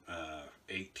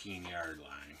 18-yard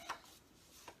line.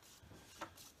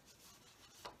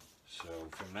 So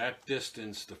from that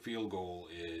distance, the field goal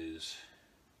is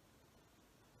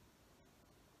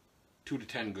 2 to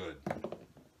 10 good.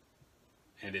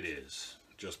 And it is,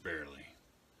 just barely.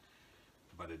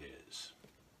 But it is.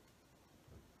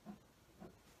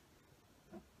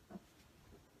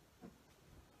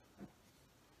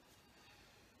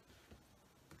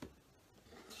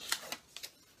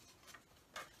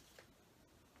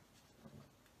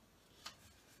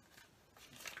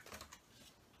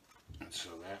 So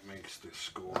that makes the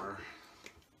score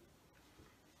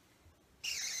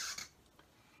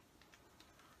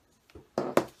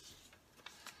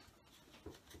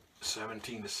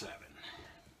 17 to 7.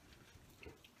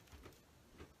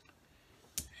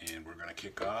 And we're going to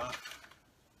kick off.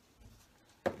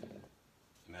 And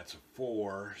that's a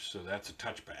 4, so that's a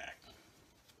touchback.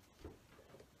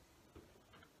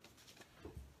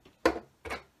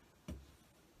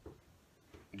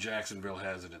 Jacksonville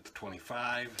has it at the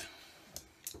 25.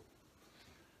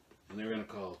 And they're going to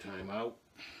call a timeout.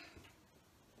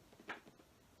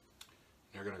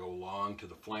 They're going to go long to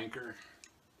the flanker.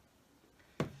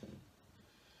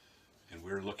 And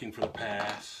we're looking for the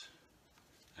pass.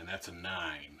 And that's a 9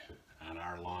 on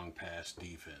our long pass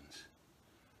defense,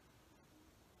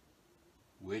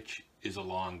 which is a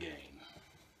long gain.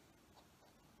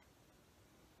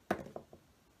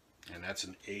 And that's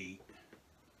an 8.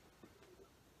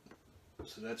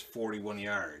 So that's 41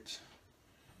 yards.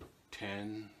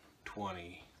 10,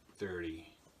 20, 30,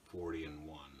 40, and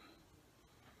 1.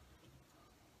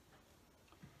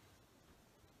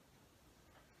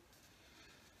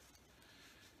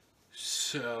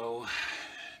 So,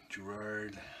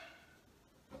 Gerard,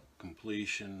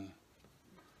 completion,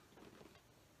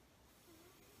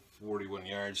 41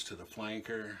 yards to the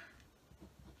flanker.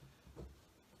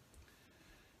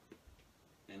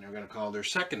 And they're going to call their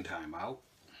second timeout.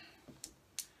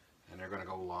 And they're going to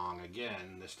go long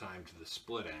again, this time to the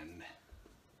split end.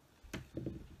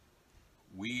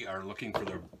 We are looking for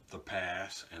the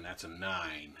pass, and that's a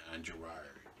 9 on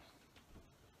Gerard.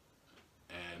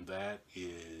 And that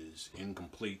is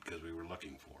incomplete because we were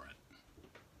looking for it.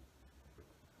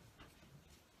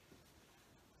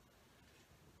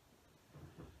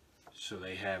 So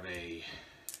they have a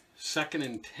 2nd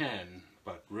and 10,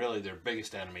 but really their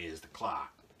biggest enemy is the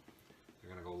clock. They're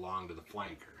going to go long to the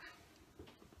flanker.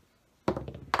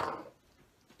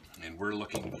 And we're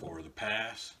looking for the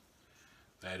pass.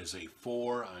 That is a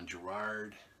 4 on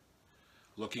Gerard.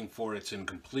 Looking for it's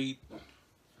incomplete.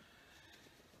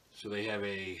 So they have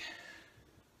a,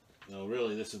 well,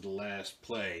 really this is the last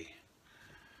play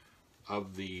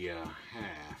of the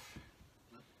half.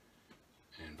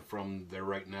 And from there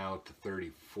right now to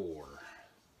 34.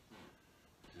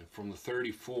 And from the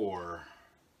 34,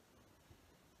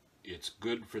 it's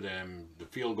good for them. The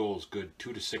field goal is good,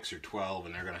 2 to 6 or 12,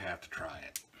 and they're going to have to try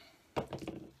it.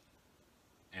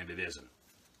 And it isn't.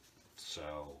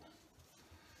 So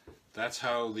that's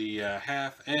how the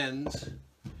half ends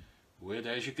with,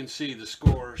 as you can see, the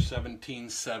score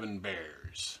 17-7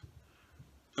 Bears.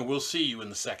 And we'll see you in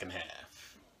the second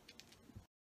half.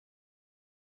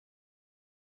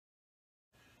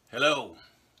 Hello,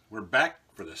 we're back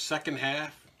for the second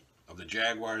half of the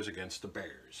Jaguars against the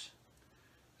Bears.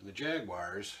 And the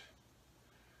Jaguars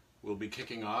will be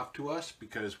kicking off to us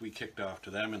because we kicked off to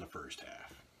them in the first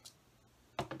half.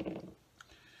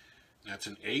 That's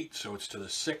an 8, so it's to the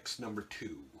 6, number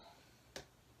 2.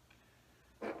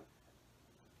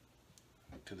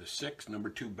 To the 6, number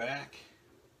 2 back.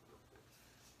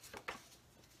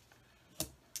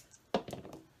 And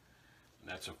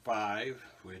that's a 5,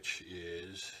 which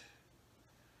is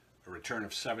a return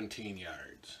of 17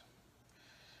 yards.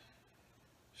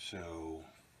 So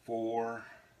 4,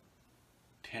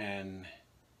 10,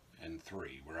 and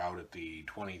 3. We're out at the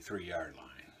 23-yard line.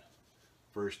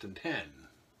 1st and 10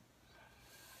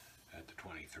 at the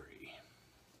 23.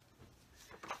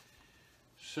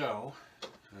 So,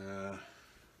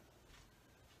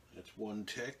 that's one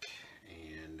tick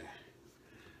and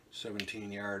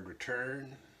 17-yard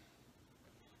return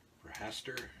for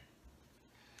Hester.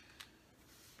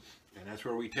 And that's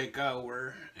where we take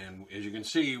over. And as you can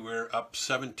see, we're up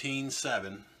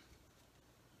 17-7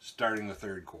 starting the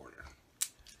third quarter.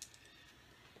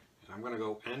 And I'm going to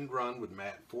go end run with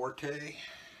Matt Forte.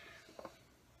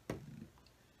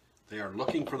 They are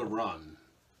looking for the run,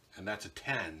 and that's a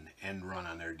 10 end run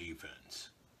on their defense.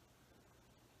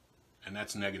 And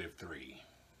that's -3.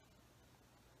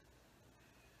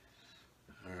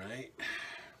 All right.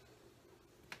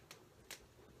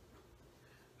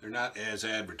 They're not as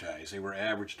advertised. They were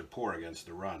average to poor against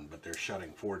the run, but they're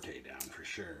shutting Forte down for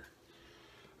sure.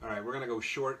 All right, we're going to go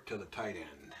short to the tight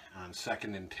end on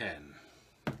 2nd and 10.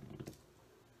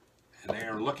 And they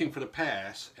are looking for the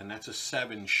pass, and that's a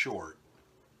 7 short.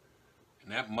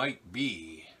 And that might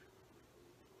be,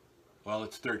 well,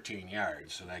 it's 13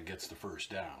 yards, so that gets the first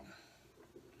down.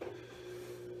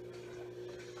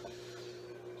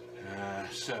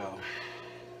 So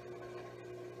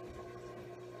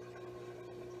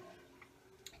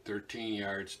 13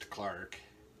 yards to Clark.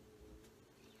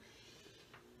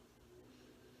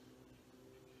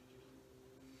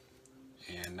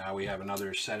 And now we have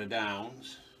another set of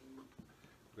downs.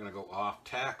 We're going to go off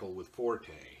tackle with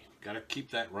Forte. Got to keep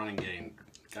that running game.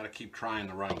 Got to keep trying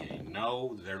the run game.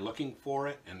 No, they're looking for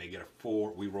it, and they get a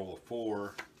 4. We roll a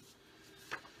 4.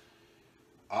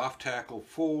 Off tackle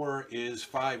 4 is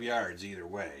 5 yards either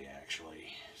way,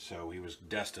 actually. So he was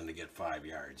destined to get 5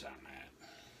 yards on that.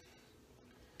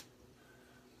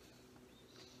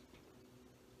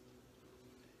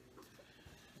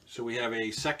 So we have a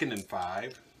 2nd and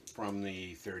 5 from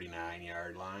the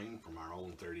 39-yard line, from our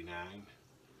own 39. I'm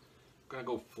going to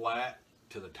go flat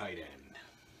to the tight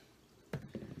end.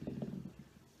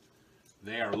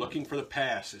 They are looking for the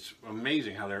pass. It's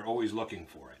amazing how they're always looking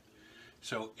for it.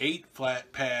 So 8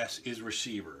 flat pass is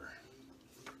receiver.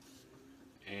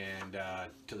 And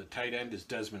to the tight end is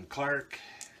Desmond Clark.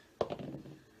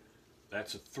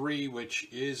 That's a 3, which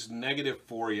is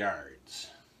 -4 yards.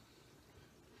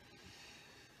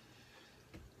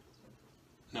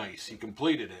 Nice, he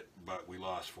completed it, but we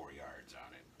lost 4 yards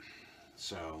on it.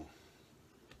 So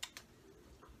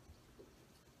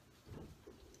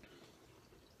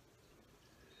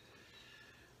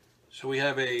we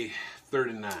have a 3rd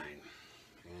and 9.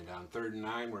 And on 3rd and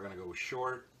 9, we're going to go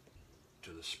short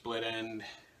to the split end.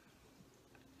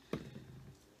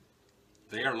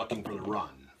 They are looking for the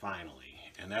run,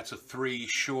 finally. And that's a 3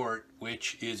 short,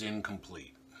 which is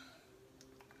incomplete.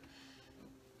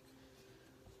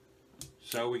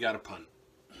 So we got a punt.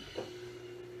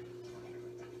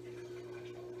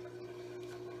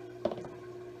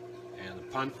 And the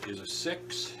punt is a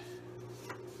 6,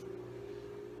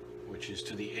 which is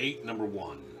to the 8, number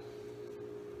 1.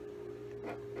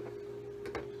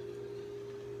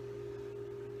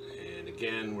 And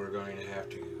again, we're going to have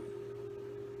to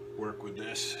work with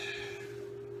this.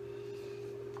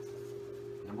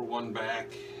 Number 1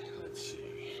 back. Let's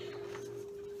see.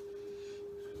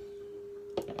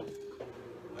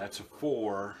 That's a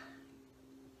 4.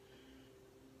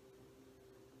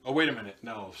 Oh, wait a minute.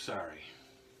 No, sorry.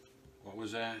 What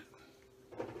was that?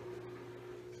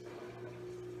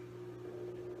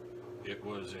 It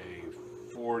was a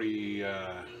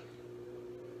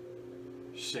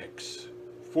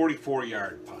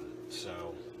 44-yard punt.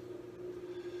 So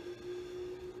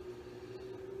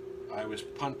I was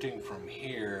punting from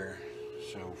here.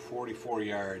 So 44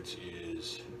 yards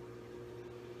is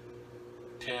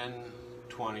 10,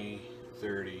 20,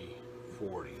 30,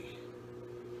 40,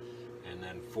 and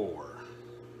then 4.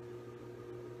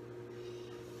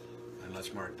 And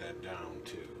let's mark that down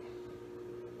too.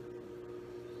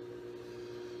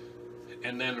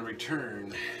 And then the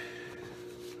return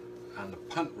on the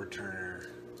punt returner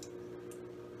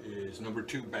is number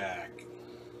 2 back.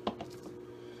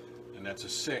 And that's a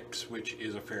 6, which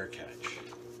is a fair catch.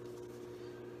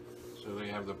 So they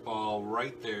have the ball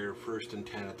right there, 1st and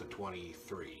 10 at the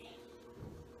 23.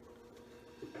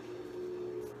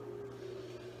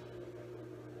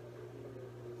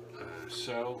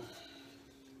 So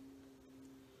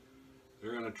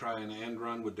they're going to try an end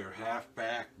run with their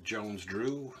halfback,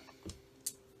 Jones-Drew.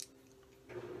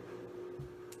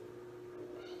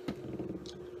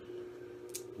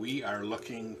 We are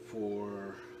looking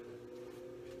for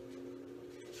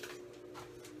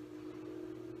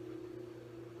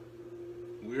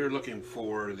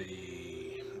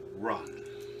the run.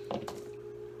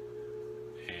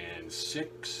 And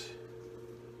 6.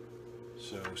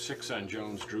 So 6 on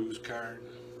Jones-Drew's card.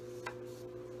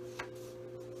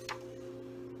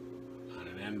 On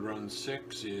an end run. run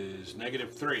 6 is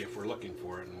 -3 if we're looking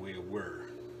for it, and we were.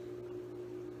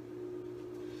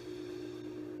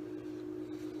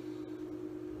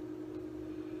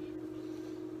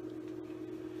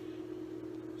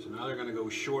 So now they're going to go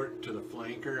short to the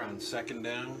flanker on 2nd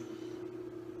down.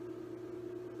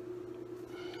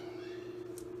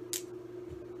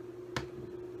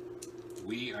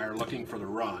 We are looking for the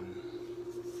run.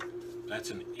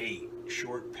 That's an 8.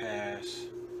 Short pass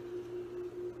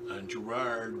on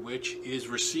Gerard, which is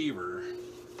receiver.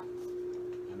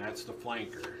 And that's the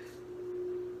flanker.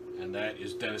 And that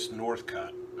is Dennis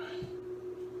Northcutt.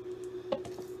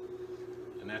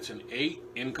 And that's an 8,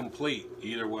 incomplete,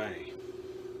 either way.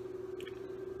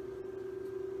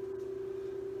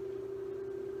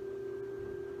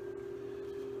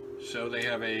 So they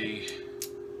have a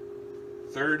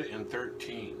 3rd and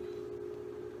 13.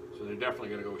 So they're definitely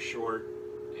going to go short,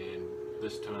 and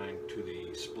this time to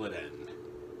the split end.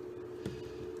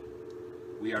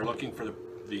 We are looking for the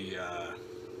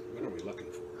what are we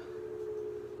looking for?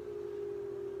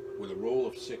 With a roll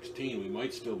of 16, we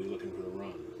might still be looking for the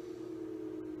run.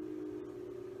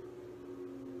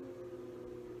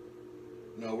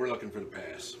 No, we're looking for the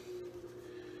pass.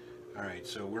 Alright,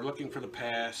 so we're looking for the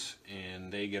pass,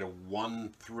 and they get a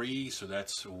 1-3, so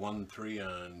that's a 1-3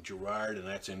 on Gerard, and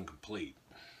that's incomplete.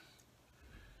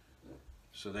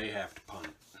 So they have to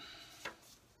punt.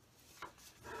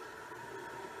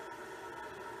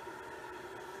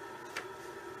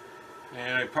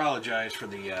 And I apologize for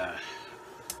the,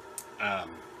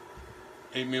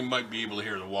 you might be able to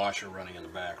hear the washer running in the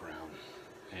background,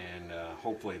 and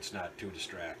hopefully it's not too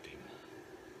distracting.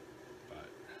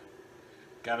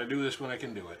 Got to do this when I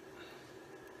can do it.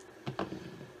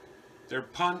 Their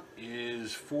punt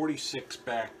is 46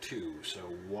 back 2, so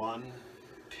 1,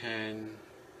 10,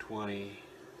 20,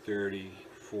 30,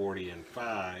 40, and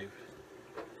 5.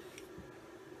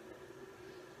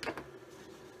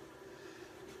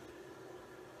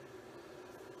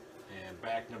 And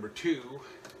back number 2,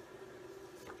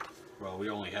 well, we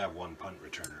only have one punt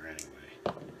returner anyway.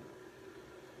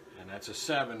 And that's a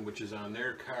 7, which is on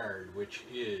their card, which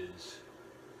is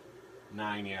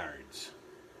 9 yards.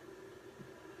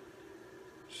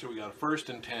 So we got a 1st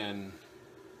and 10,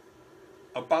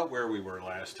 about where we were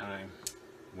last time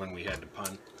when we had to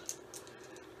punt,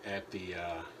 at the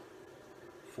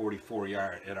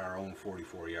 44-yard, at our own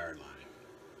 44-yard line.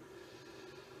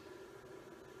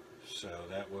 So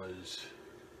that was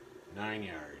 9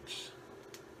 yards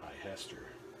by Hester.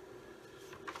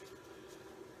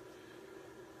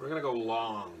 We're going to go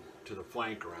long to the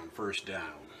flanker on 1st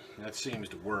down. That seems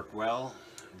to work well.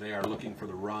 They are looking for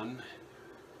the run,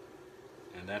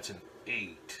 and that's an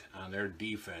 8 on their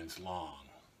defense long.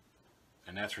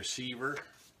 And that's receiver.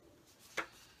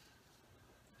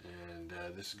 And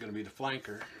this is going to be the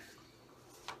flanker,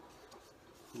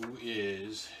 who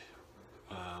is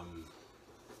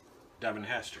Devin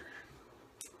Hester.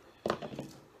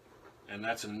 And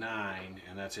that's a 9,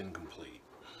 and that's incomplete.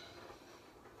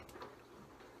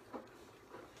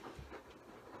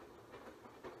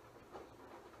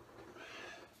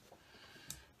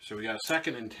 So we got a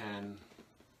 2nd and 10.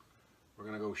 We're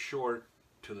going to go short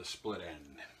to the split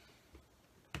end.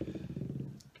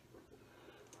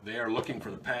 They are looking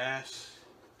for the pass.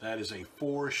 That is a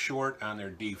 4 short on their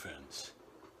defense.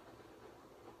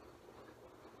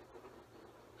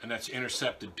 And that's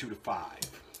intercepted 2-5.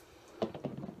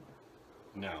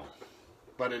 No,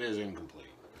 but it is incomplete.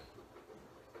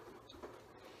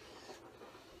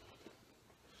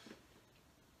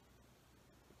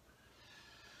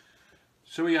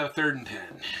 So we got a 3rd and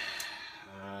 10.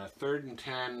 3rd and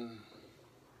 10,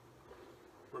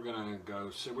 we're gonna go,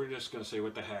 so we're just gonna say,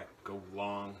 what the heck, go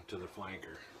long to the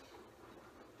flanker.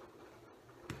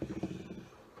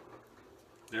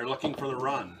 They're looking for the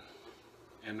run,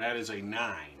 and that is a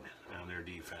 9 on their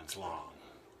defense long,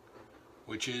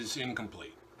 which is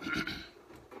incomplete.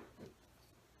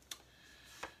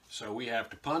 So we have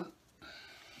to punt.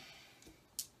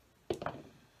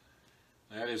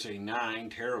 That is a 9,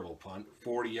 terrible punt,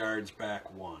 40 yards back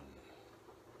 1.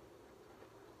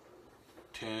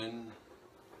 10,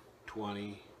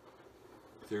 20,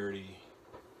 30,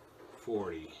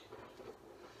 40.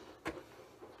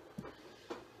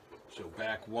 So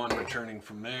back 1 returning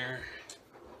from there.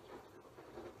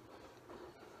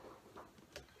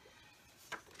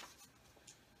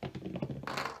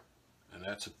 And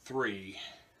that's a 3,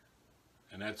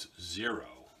 and that's 0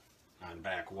 on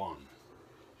back 1.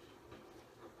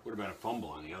 Would have been a fumble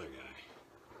on the other guy.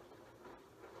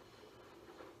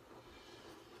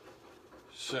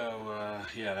 So,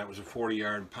 yeah, that was a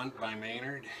 40-yard punt by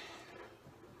Maynard.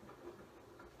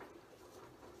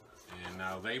 And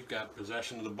now they've got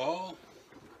possession of the ball.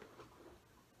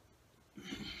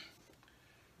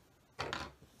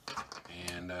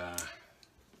 And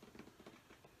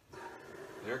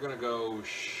they're going to go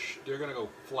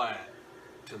flat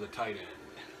to the tight end.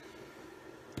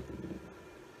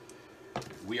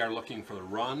 We are looking for the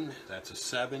run. That's a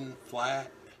 7 flat,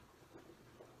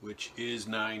 which is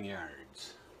 9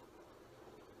 yards.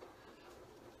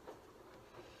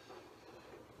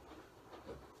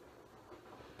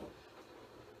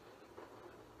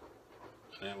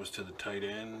 That was to the tight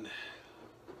end.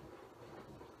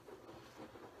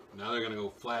 Now they're going to go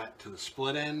flat to the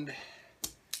split end.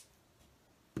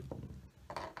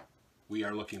 We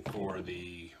are looking for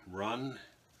the run.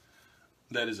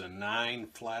 That is a 9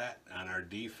 flat on our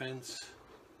defense.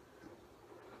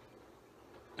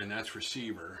 And that's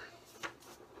receiver.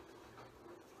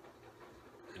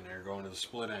 And they're going to the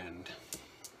split end.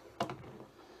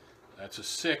 That's a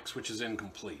 6, which is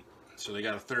incomplete. So they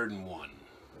got a 3rd and 1.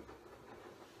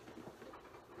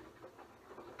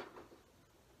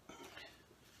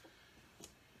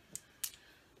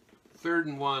 Third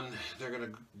and 1, they're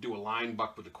going to do a line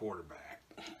buck with the quarterback.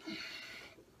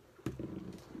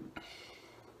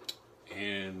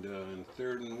 And in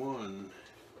 3rd and 1,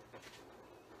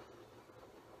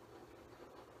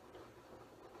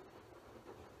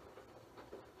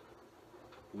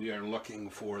 we are looking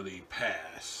for the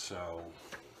pass. So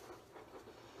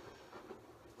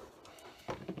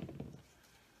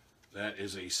that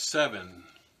is a 7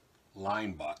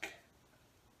 line buck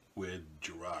with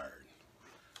Gerard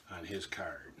on his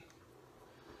card,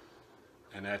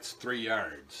 and that's 3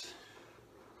 yards.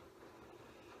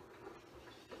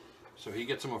 So he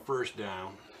gets him a 1st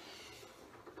down.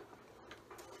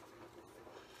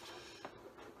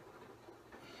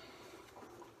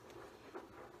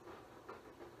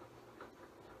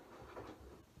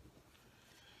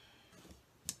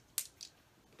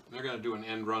 They're going to do an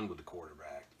end run with the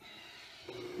quarterback.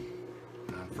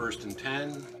 On 1st and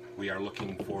 10, we are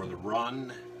looking for the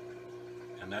run.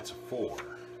 And that's a 4.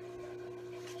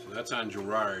 So that's on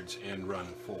Gerard's end run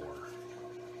 4.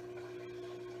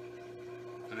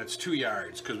 And it's 2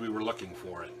 yards because we were looking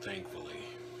for it, thankfully.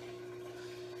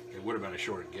 It would have been a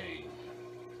short gain.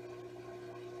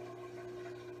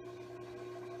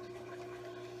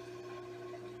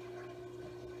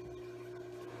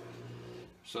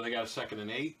 So they got a 2nd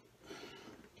and 8.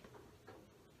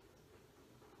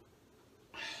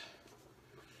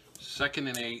 Second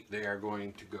and 8, they are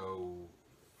going to go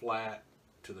flat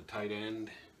to the tight end.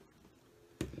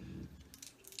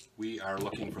 We are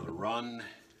looking for the run.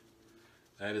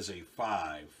 That is a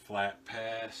 5 flat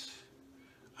pass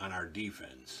on our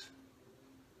defense.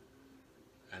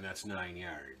 And that's 9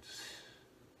 yards.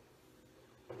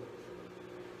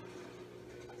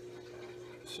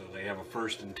 So they have a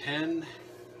 1st and 10.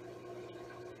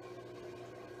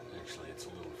 Actually, it's a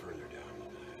little further down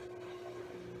than that.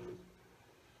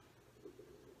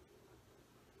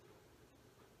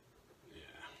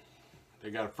 They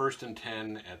got a 1st and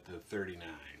 10 at the 39.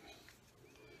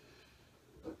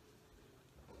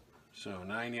 So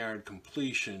 9-yard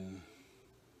completion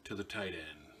to the tight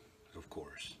end, of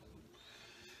course.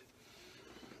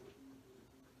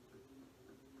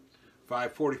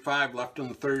 5:45 left in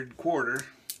the 3rd quarter.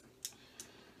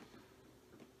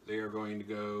 They are going to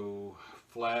go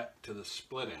flat to the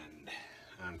split end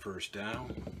on 1st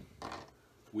down.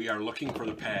 We are looking for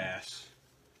the pass.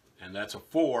 And that's a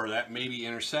 4. That may be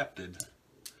intercepted.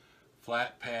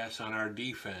 Flat pass on our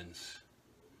defense.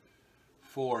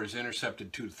 4 is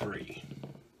intercepted 2-3.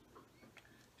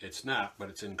 It's not, but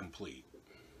it's incomplete.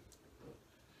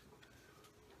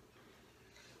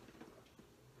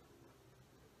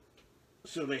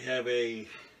 So they have a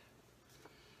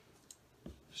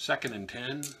 2nd and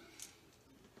 10.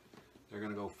 They're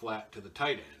going to go flat to the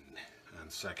tight end on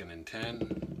 2nd and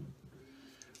 10.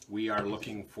 We are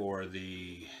looking for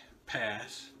the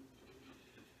pass,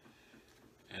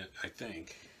 and I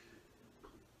think,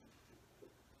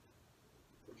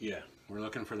 yeah, we're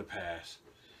looking for the pass,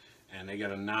 and they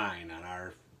got a 9 on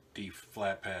our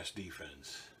flat pass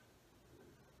defense,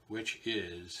 which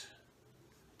is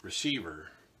receiver,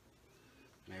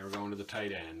 and they were going to the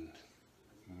tight end,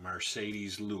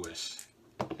 Mercedes Lewis.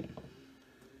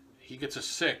 He gets a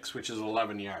 6, which is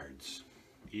 11 yards,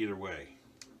 either way.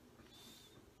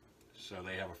 So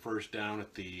they have a 1st down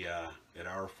at the at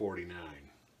our 49.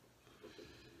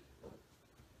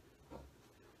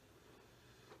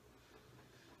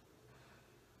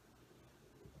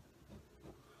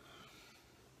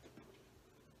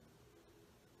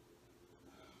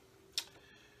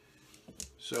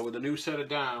 So with a new set of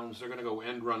downs, they're going to go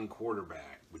end run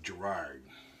quarterback with Gerard.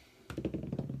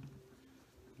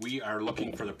 we are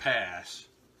looking for the pass,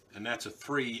 and that's a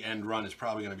 3 end run. Is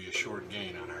probably going to be a short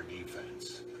gain on our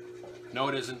defense. No,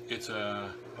 it isn't. It's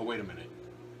a, oh, wait a minute.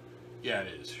 Yeah,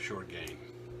 it is, short gain.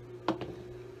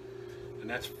 And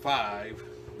that's 5,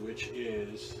 which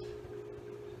is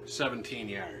 17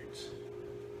 yards.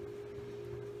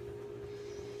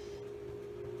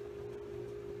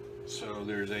 So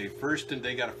there's a first and,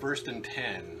 they got a 1st and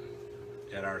 10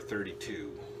 at our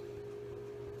 32.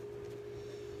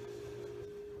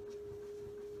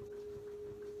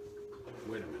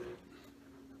 Wait a minute.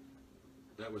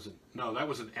 That was no, that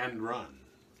was an end run.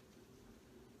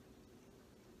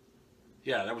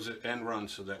 Yeah, that was an end run,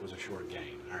 so that was a short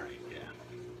gain. All right, yeah.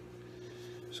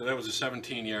 So that was a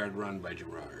 17-yard run by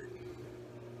Gerard.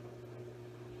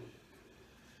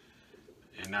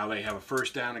 And now they have a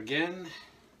 1st down again.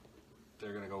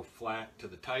 They're going to go flat to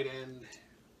the tight end.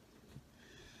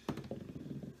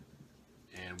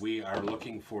 And we are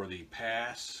looking for the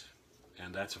pass,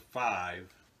 and that's a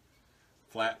 5.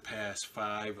 Flat pass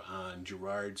 5 on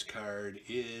Gerard's card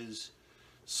is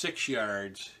 6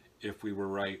 yards if we were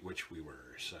right, which we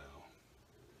were. So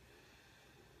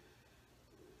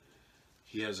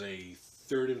he has a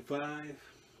 3rd and 5.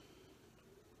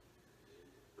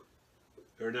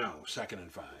 Or no, 2nd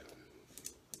and 5.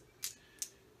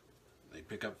 They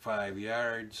pick up 5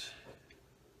 yards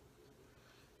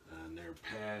on their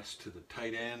pass to the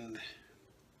tight end.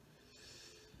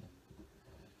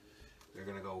 They're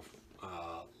gonna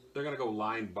go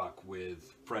line buck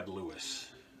with Fred Lewis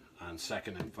on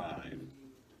 2nd and 5,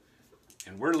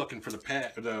 and we're looking for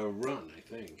the run. I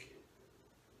think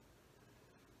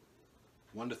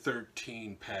 1 to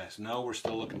 13 pass. No, we're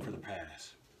still looking for the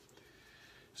pass.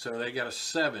 So they got a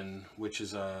 7, which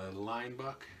is a line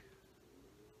buck.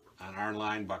 On our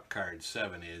line buck card,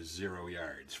 7 is 0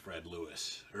 yards. Fred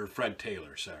Lewis, or Fred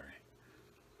Taylor, sorry.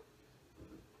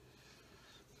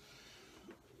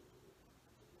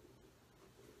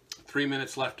 Three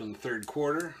minutes left in the 3rd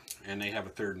quarter, and they have a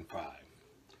 3rd and 5.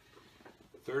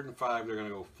 3rd and 5, they're going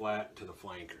to go flat to the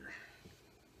flanker.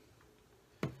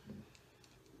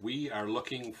 We are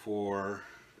looking for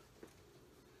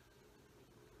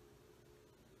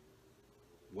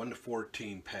 1 to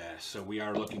 14 pass, so we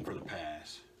are looking for the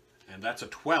pass. And that's a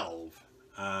 12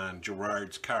 on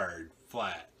Gerard's card,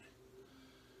 flat,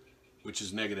 which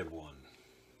is -1.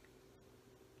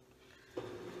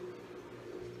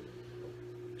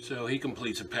 So he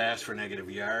completes a pass for negative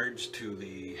yards to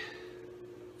the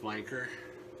flanker.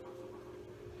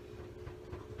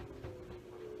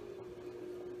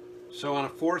 So on a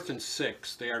 4th and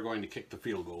 6, they are going to kick the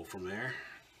field goal from there.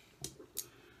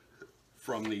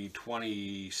 From the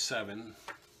 27.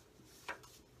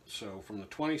 So from the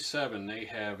 27, they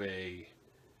have a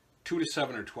 2 to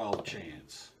 7 or 12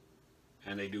 chance.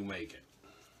 And they do make it.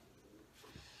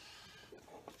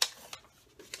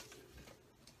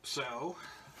 So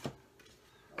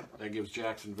that gives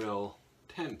Jacksonville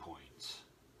 10 points.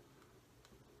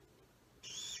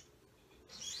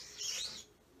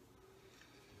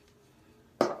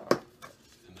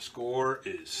 And the score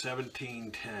is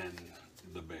 17-10,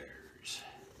 the Bears.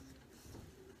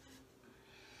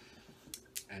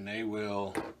 And they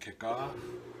will kick off.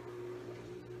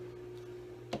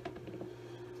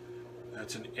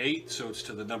 That's an 8, so it's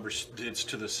to the number, it's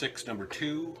to the 6, number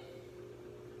 2.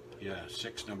 Yeah,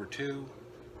 6, number 2.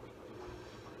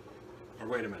 Or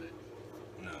wait a minute.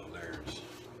 No, there's.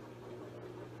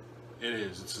 It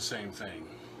is. It's the same thing.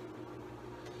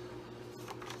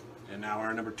 And now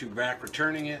our number 2 back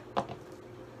returning it.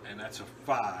 And that's a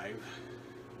 5.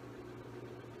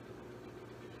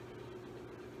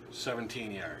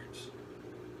 17 yards.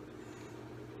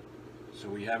 So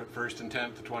we have it 1st and 10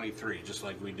 at the 23, just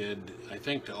like we did, I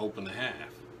think, to open the half.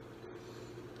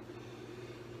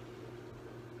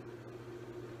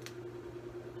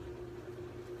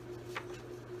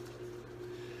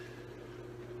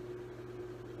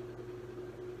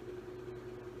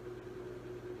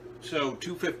 So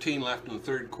 2:15 left in the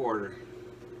 3rd quarter.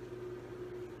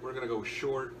 We're going to go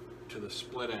short to the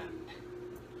split end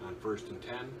on 1st and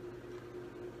 10.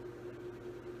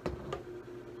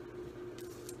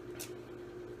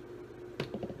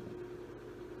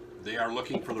 They are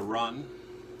looking for the run.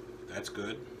 That's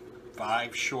good.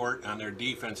 5 short on their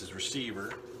defense's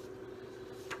receiver.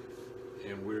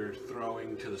 And we're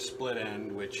throwing to the split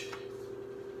end, which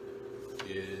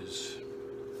is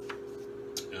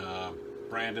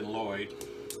Brandon Lloyd.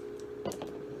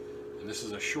 And this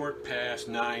is a short pass,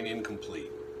 9,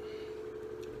 incomplete.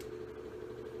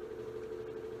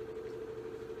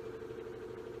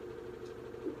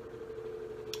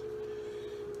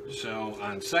 So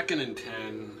on 2nd and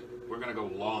 10, we're going to go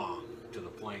long to the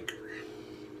flanker.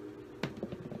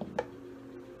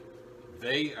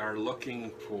 They are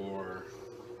looking for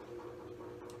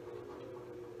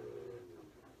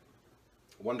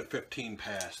 1 to 15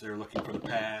 pass. They're looking for the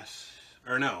pass.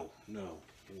 Or no.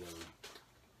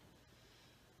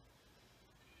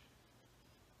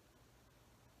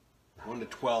 1 to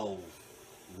 12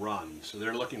 run. So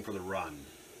they're looking for the run.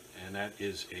 And that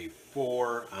is a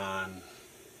 4 on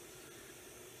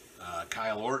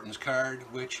Kyle Orton's card,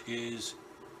 which is,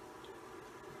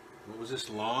 what was this,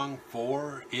 long?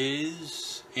 4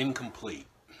 is incomplete.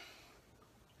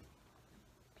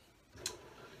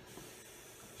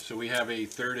 So we have a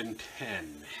 3rd and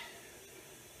 10.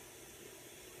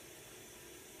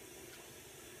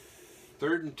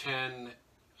 3rd and 10,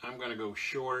 I'm going to go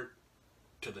short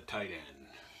to the tight end.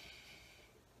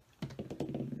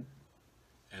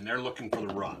 And they're looking for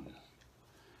the run.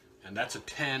 And that's a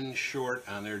 10 short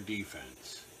on their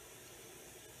defense.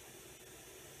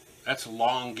 That's a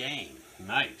long gain.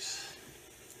 Nice.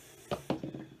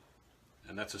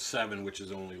 And that's a 7, which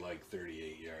is only like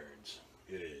 38 yards.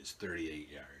 It is 38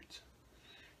 yards.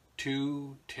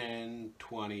 2, 10,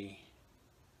 20,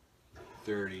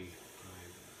 30, 5,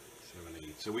 7,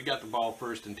 8. So we got the ball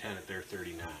 1st and 10 at their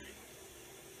 39.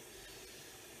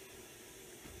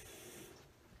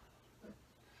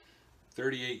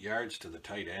 "38 yards to the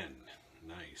tight end."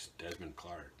 Nice. Desmond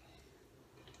Clark.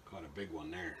 Caught a big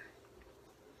one there.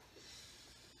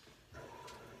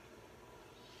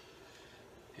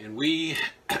 And we,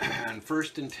 on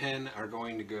 1st and 10, are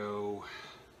going to go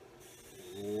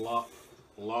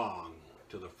long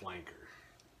to the flanker.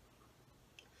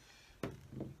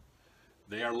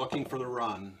 They are looking for the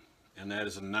run, and that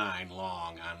is a 9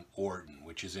 long on Orton,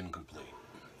 which is incomplete.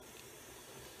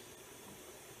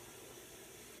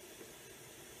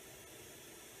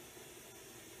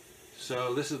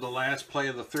 So this is the last play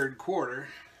of the 3rd quarter.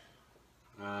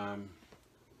 Why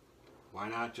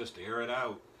not just air it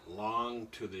out long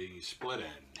to the split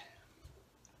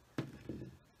end?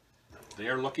 They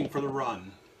are looking for the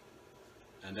run,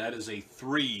 and that is a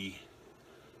 3.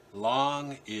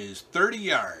 Long is 30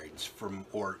 yards from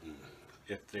Orton,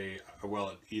 if they,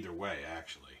 well, either way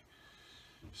actually.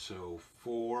 So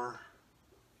 4,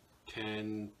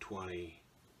 10, 20,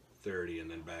 30,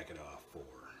 and then back it off 4.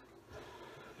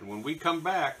 And when we come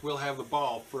back, we'll have the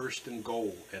ball 1st and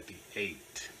goal at the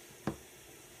 8,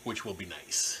 which will be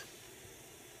nice.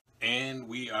 And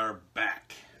we are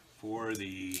back for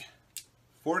the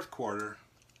 4th quarter.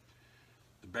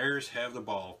 The Bears have the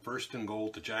ball 1st and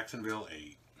goal to Jacksonville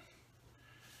 8.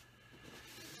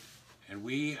 And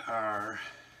we are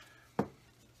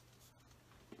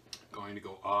going to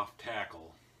go off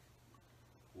tackle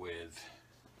with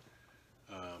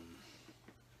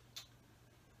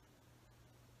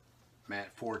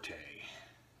Matt Forte.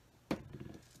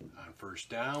 On 1st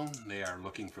down, they are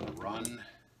looking for the run.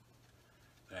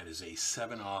 That is a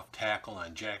 7 off tackle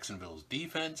on Jacksonville's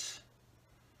defense,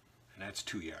 and that's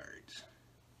 2 yards.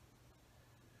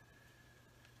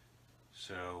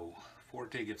 So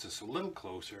Forte gets us a little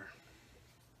closer.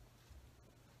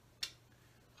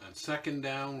 On 2nd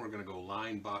down, we're going to go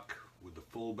line buck with the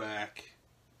fullback,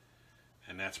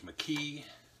 and that's McKee.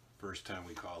 First time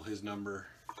we call his number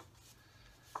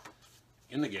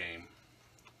in the game.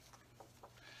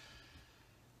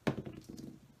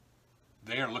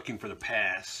 They are looking for the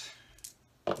pass,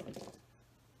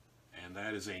 and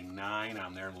that is a 9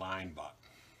 on their line buck.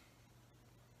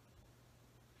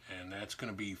 And that's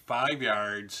going to be 5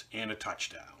 yards and a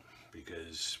touchdown,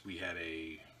 because we had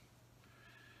a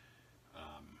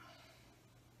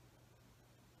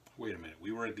wait a minute,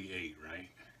 we were at the 8, right?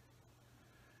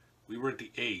 We were at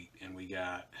the 8 and we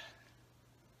got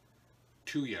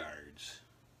 2 yards.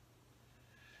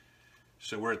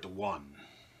 So we're at the 1.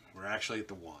 We're actually at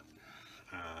the 1.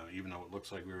 Even though it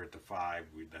looks like we were at the 5,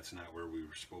 that's not where we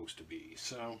were supposed to be.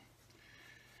 So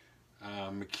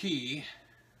McKee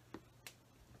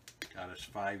got us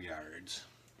 5 yards.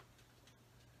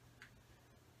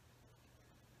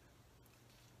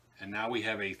 And now we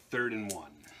have a 3rd and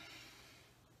 1.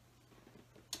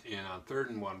 And on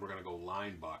 3rd and 1, we're going to go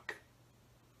line buck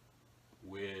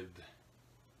with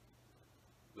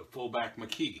the fullback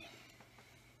McKee.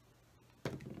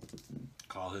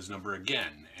 Call his number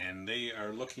again, and they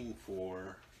are looking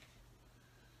for,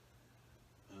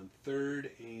 on 3rd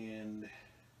and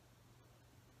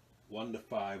 1 to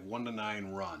 5, 1 to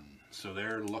 9 run. So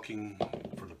they're looking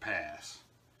for the pass,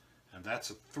 and that's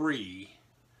a 3,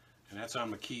 and that's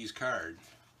on McKee's card.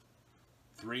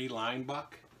 3 line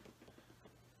buck.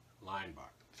 Line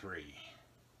buck 3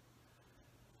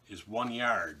 is 1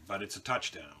 yard, but it's a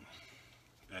touchdown.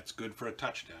 That's good for a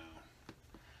touchdown.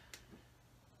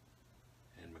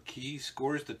 And McKee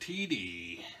scores the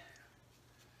TD.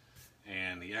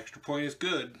 And the extra point is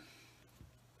good.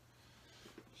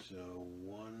 So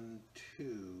 1, 2,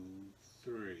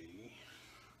 3.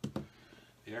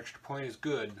 The extra point is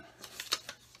good.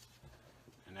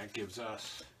 And that gives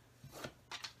us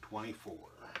 24.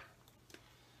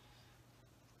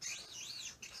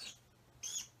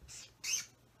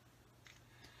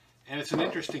 And it's an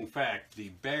interesting fact,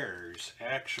 the Bears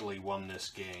actually won this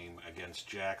game against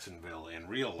Jacksonville in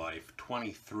real life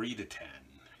 23-10,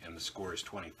 and the score is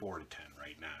 24-10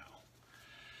 right now.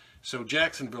 So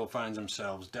Jacksonville finds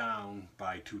themselves down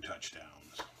by 2 touchdowns,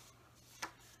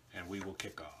 and we will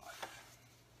kick off.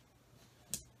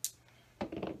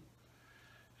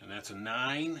 And that's a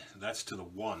 9, that's to the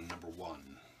 1, number 1.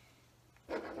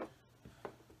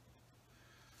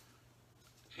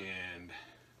 And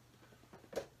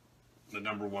the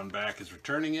number 1 back is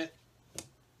returning it,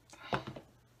 and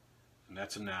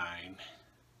that's a 9,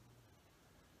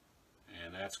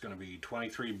 and that's going to be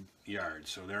 23 yards,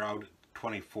 so they're out at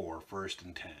 24, 1st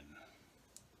and 10.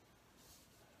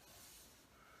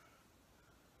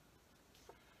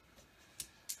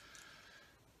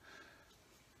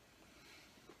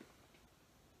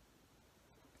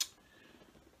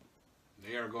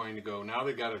 They are going to go, now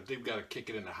they've got to kick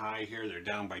it in the high here. They're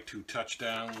down by 2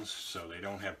 touchdowns, so they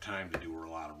don't have time to do a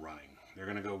lot of running. They're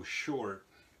going to go short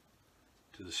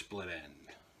to the split end.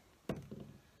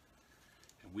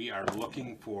 And we are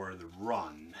looking for the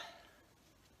run,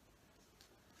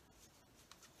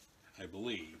 I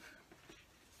believe.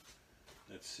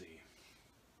 Let's see.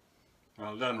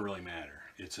 Well, it doesn't really matter.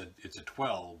 It's a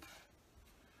 12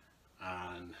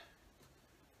 on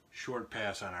short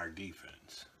pass on our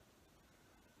defense.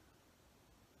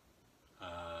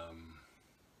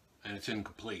 And it's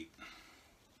incomplete.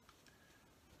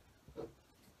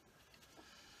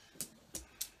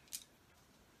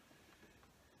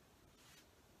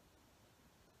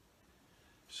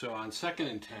 So on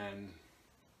 2nd and 10,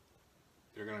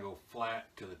 they're going to go flat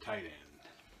to the tight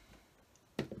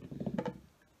end.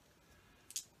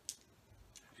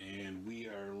 And we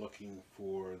are looking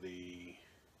for the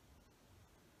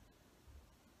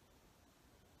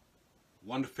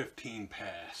 1 to 15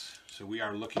 pass. So we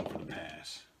are looking for the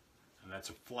pass. And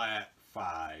that's a flat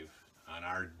 5 on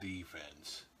our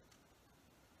defense.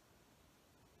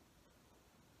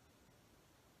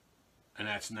 And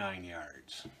that's 9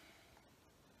 yards.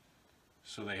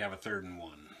 So they have a 3rd and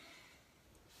 1.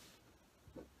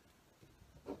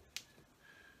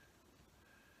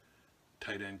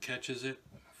 Tight end catches it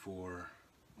for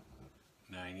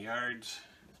 9 yards.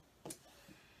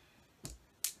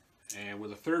 And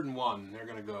with a 3rd and 1, they're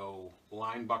going to go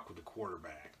line buck with the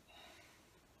quarterback.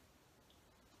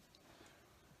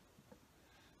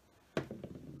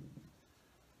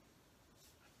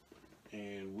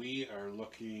 And we are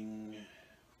looking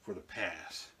for the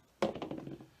pass.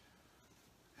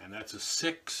 And that's a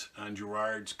 6 on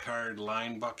Gerard's card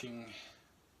line bucking.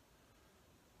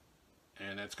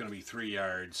 And that's going to be 3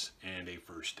 yards and a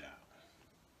 1st down.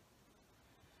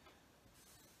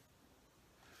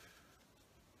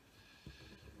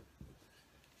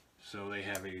 So they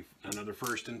have another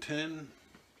 1st and 10.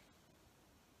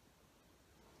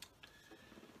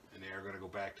 And they are going to go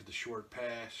back to the short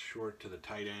pass, short to the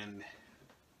tight end.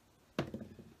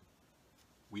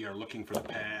 We are looking for the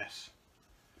pass.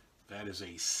 That is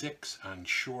a 6 on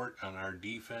short on our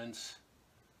defense.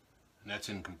 And that's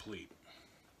incomplete.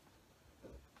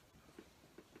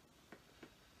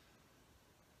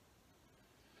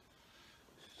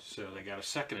 So they got a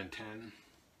 2nd and 10.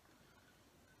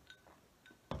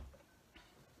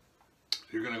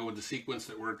 They're going to go with the sequence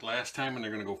that worked last time, and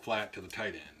they're going to go flat to the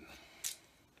tight end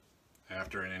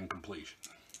after an incompletion.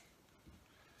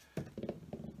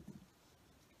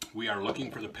 We are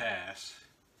looking for the pass,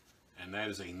 and that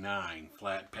is a 9.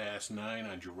 Flat pass 9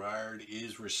 on Gerard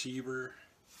is receiver.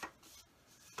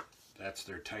 That's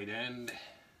their tight end.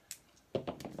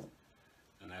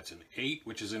 And that's an 8,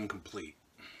 which is incomplete.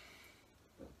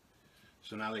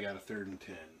 So now they got a 3rd and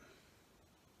 10.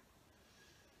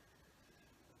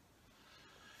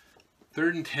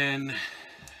 3rd and 10,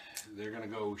 they're going to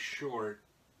go short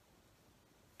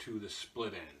to the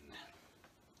split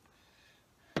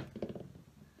end.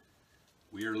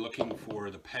 We are looking for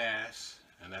the pass,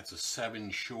 and that's a 7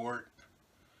 short.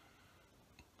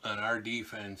 And our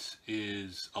defense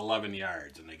is 11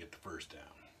 yards, and they get the 1st down.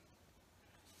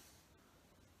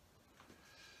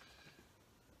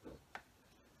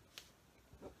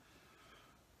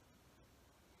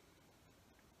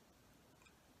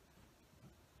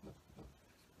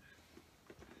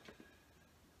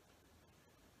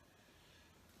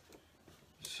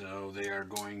 So they are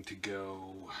going to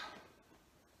go,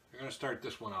 they're going to start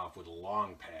this one off with a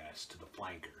long pass to the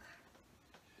flanker.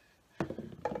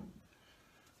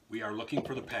 We are looking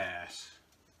for the pass,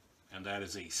 and that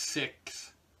is a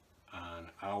 6 on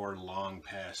our long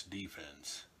pass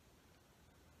defense.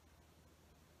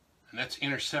 And that's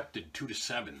intercepted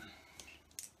 2-7.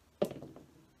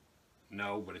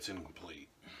 No, but it's incomplete.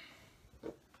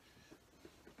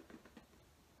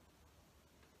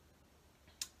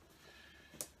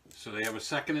 So they have a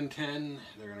 2nd and 10.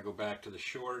 They're going to go back to the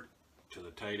short, to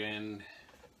the tight end.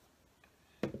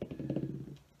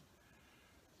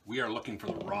 We are looking for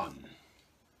the run.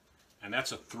 And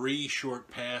that's a 3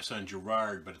 short pass on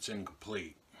Gerard, but it's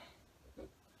incomplete.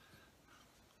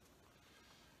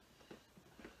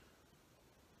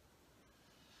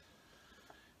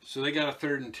 So they got a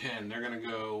 3rd and 10. They're going to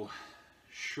go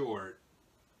short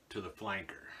to the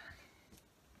flanker.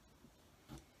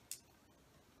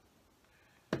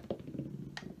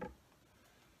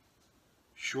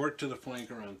 Short to the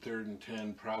flanker on 3rd and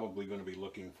 10. Probably going to be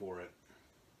looking for it.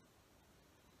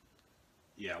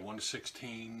 Yeah,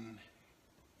 1-16.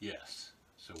 Yes,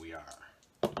 so we are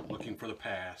looking for the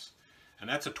pass. And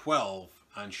that's a 12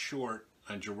 on short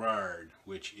on Gerard,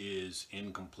 which is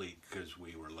incomplete because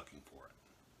we were looking for it.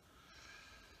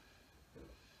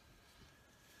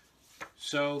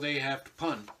 So they have to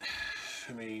punt.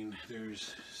 I mean,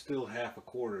 there's still half a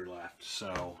quarter left,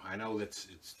 so I know it's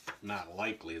not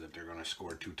likely that they're going to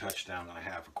score 2 touchdowns in a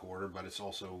half a quarter, but it's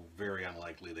also very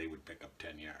unlikely they would pick up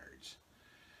 10 yards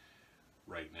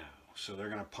right now. So they're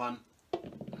going to punt.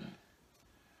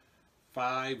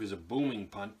 5 is a booming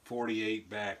punt, 48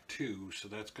 back 2, so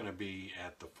that's going to be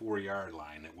at the 4-yard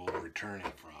line that we'll be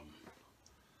returning from.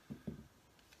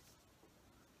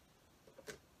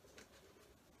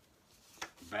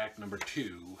 Back number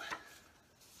 2.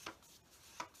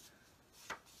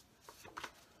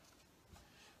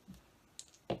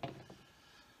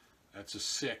 That's a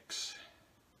 6.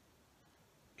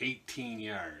 18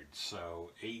 yards,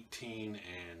 so 18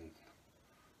 and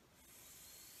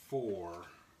 4.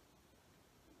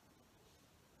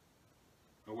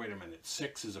 Oh, wait a minute.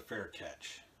 6 is a fair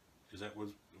catch. Is that was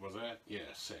that?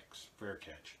 Yeah, 6. Fair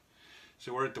catch.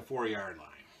 So we're at the 4-yard line.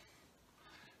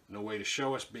 No way to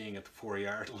show us being at the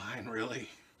 4-yard line, really.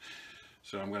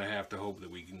 So I'm going to have to hope that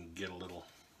we can get a little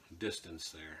distance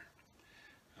there.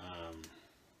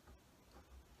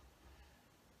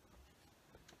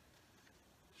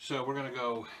 So we're going to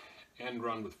go end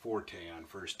run with Forte on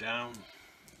 1st down.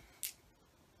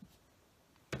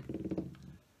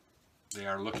 They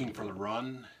are looking for the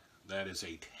run. That is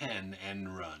a 10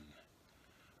 end run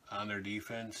on their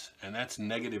defense, and that's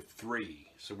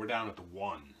 -3. So we're down at the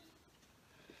 1.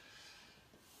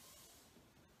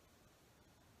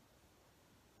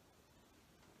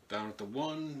 Down at the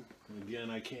 1. Again,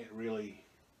 I can't really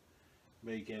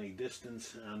make any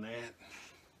distance on that.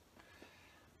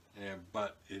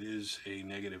 But it is a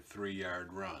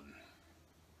 -3-yard run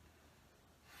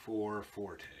for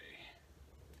Forte.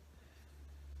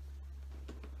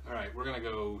 Alright, we're going to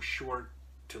go short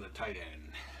to the tight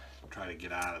end. Try to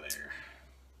get out of there.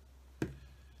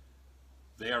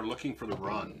 They are looking for the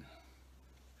run.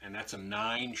 And that's a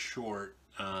 9 short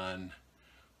on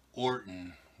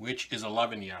Orton, which is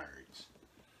 11 yards.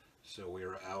 So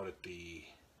we're out at the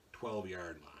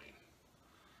 12-yard line.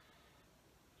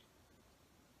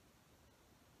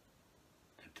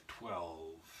 At the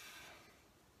 12.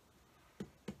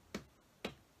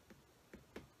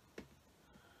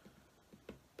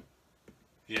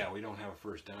 Yeah, we don't have a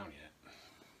 1st down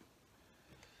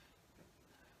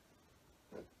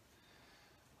yet.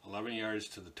 11 yards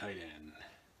to the tight end.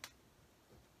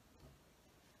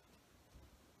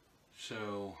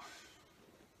 So,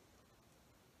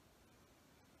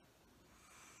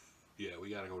 yeah, we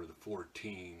got to go to the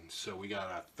 14. So we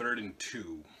got a 3rd and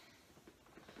 2.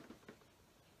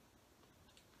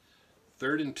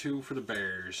 3rd and 2 for the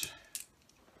Bears.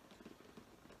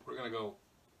 We're going to go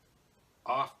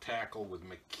off tackle with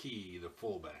McKee, the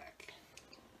fullback.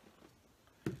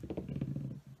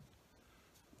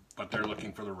 But they're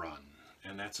looking for the run.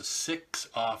 And that's a 6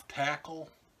 off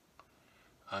tackle.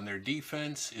 On their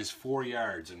defense is 4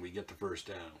 yards, and we get the 1st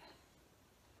down.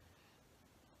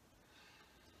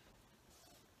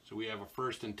 So we have a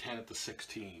 1st and 10 at the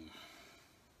 16.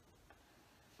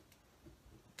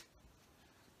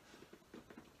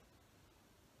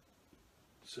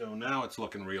 So now it's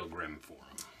looking real grim for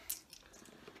them.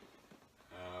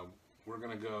 We're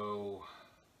going to go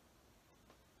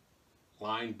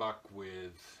line buck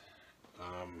with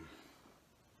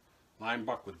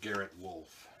Garrett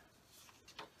Wolf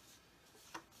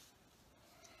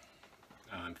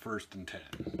on 1st and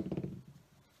 10.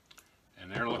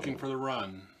 And they're looking for the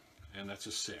run, and that's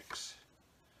a 6.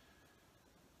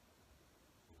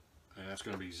 And that's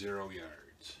going to be 0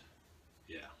 yards.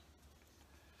 Yeah.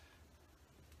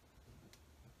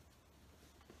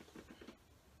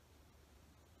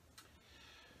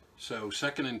 So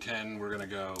 2nd and 10, we're going to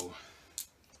go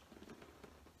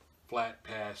flat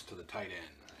pass to the tight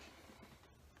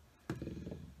end.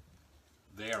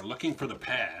 They are looking for the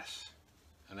pass,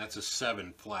 and that's a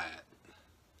 7 flat.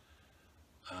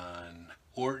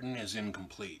 Orton is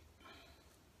incomplete.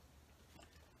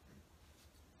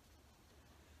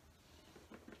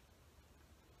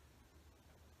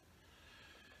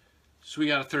 So we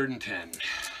got a 3rd and 10.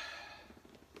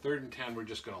 3rd and 10, we're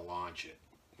just going to launch it.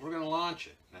 We're going to launch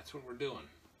it. That's what we're doing.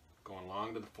 Going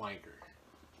long to the flanker.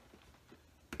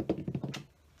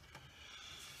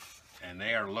 And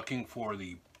they are looking for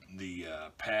the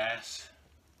pass,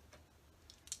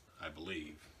 I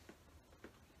believe.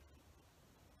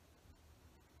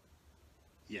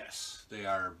 Yes, they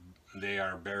are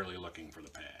barely looking for the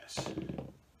pass.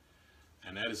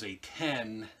 And that is a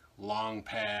 10 long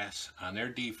pass on their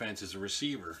defense as a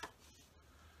receiver.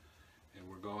 And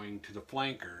we're going to the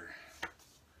flanker,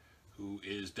 who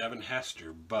is Devin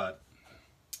Hester, but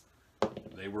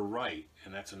they were right,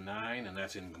 and that's a 9, and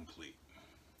that's incomplete.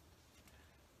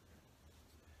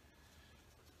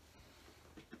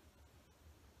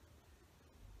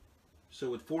 So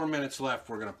with 4 minutes left,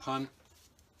 we're going to punt,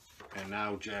 and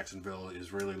now Jacksonville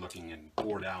is really looking in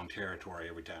 4-down territory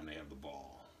every time they have the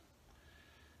ball.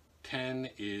 10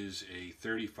 is a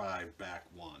 35 back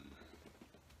 1.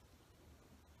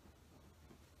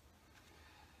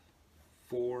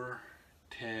 4,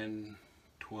 10,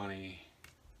 20,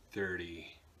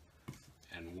 30,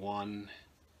 and 1. And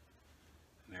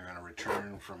they're going to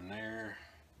return from there.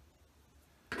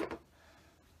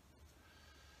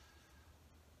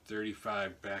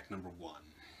 35 back number 1.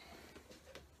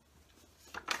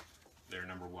 Their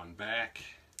number 1 back.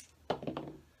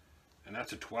 And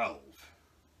that's a 12.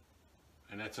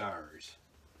 And that's ours.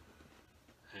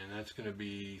 And that's going to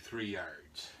be 3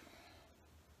 yards.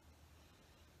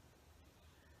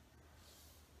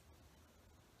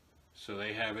 So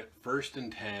they have it 1st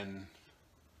and 10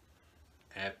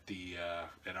 at the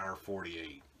at our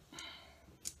 48.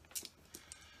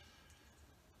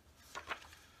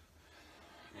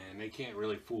 And they can't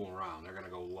really fool around. They're going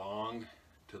to go long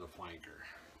to the flanker.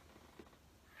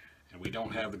 And we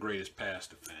don't have the greatest pass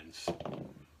defense.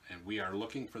 And we are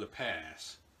looking for the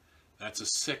pass. That's a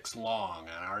 6 long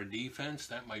on our defense.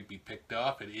 That might be picked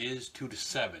off. It is 2 to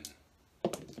 7.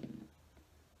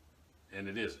 And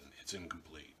it isn't. It's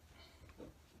incomplete.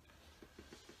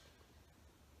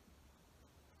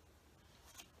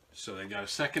 So they got a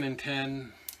 2nd and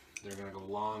 10. They're going to go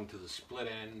long to the split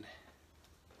end.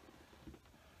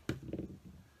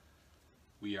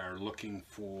 We are looking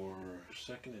for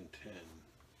 2nd and 10.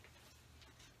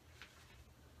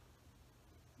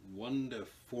 1 to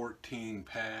 14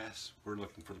 pass. We're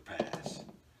looking for the pass.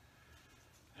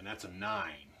 And that's a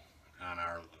 9 on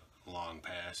our long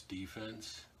pass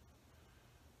defense,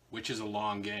 which is a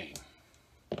long game.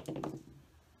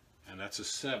 And that's a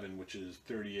 7, which is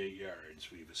 38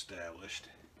 yards we've established.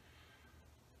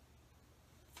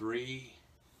 3,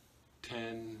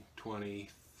 10, 20,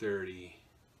 30,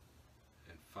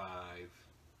 and 5.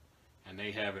 And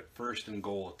they have it 1st and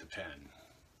goal at the 10.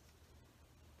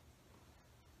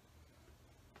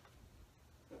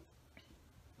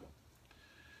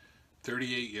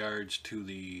 $38 yards to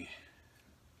the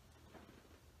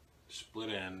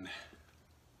split end.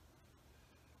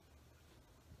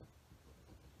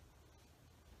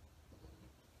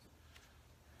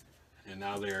 And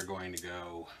now they are going to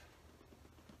go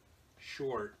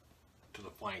short to the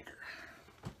flanker.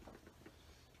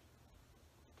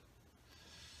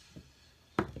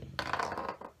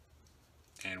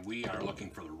 And we are looking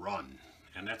for the run.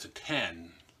 And that's a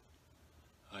 10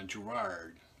 on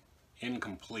Gerard.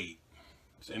 Incomplete.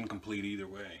 It's incomplete either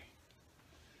way.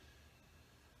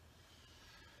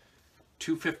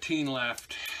 2:15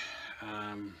 left.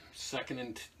 2nd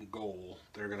and goal.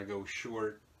 They're going to go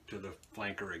short to the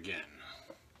flanker again.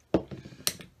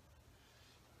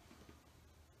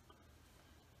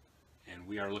 And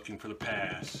we are looking for the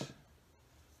pass.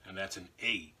 And that's an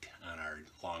 8 on our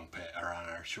long pass, or on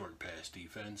our short pass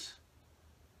defense,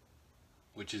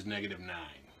 which is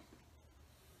 -9.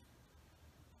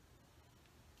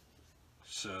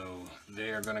 So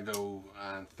they are going to go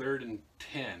on 3rd and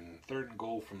 10, 3rd and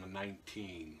goal from the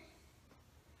 19.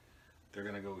 They're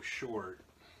going to go short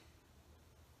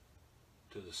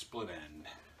to the split end.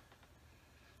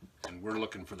 And we're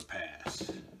looking for the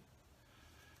pass.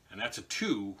 And that's a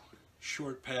 2.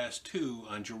 Short pass 2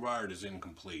 on Gerard is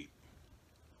incomplete.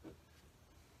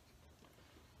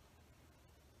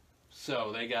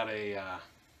 So they got a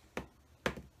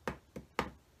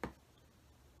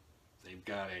they've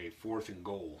got a 4th and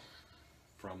goal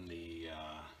from the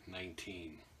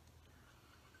 19.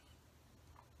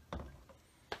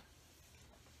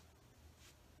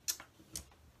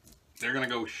 They're going to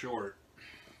go short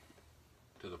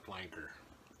to the flanker.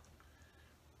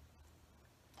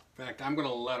 In fact, I'm going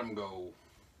to let them go.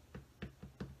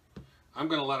 I'm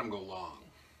going to let them go long.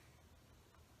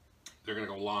 They're going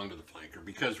to go long to the flanker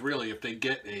because really, if they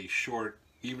get a short,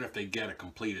 even if they get a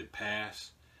completed pass,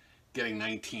 getting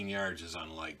 19 yards is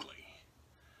unlikely.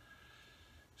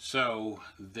 So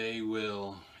they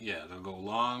will, yeah, they'll go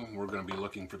long. We're going to be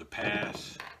looking for the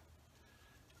pass.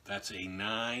 That's a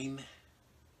 9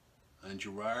 on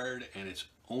Gerard, and it's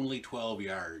only 12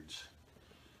 yards.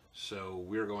 So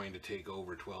we're going to take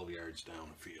over 12 yards down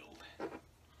the field. 9,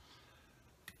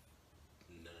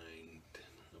 10,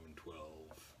 11, 12.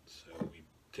 So we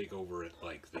take over at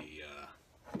like the,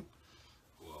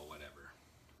 well, whatever,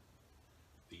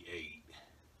 the 8.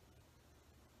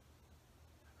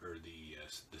 Or the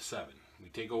 7. We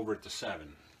take over at the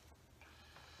 7.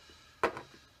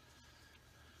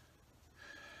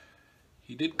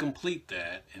 He did complete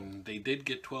that, and they did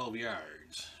get 12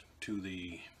 yards to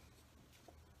the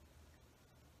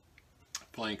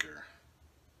flanker.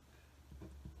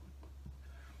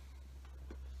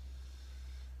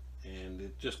 And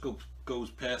it just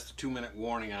goes past the 2-minute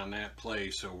warning on that play,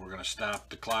 so we're going to stop.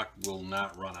 The clock will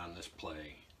not run on this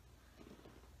play.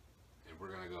 And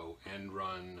we're going to go end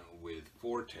run with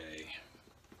Forte.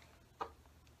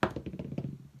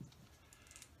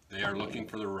 They are looking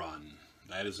for the run.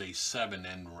 That is a 7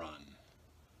 end run.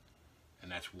 And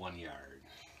that's 1 yard.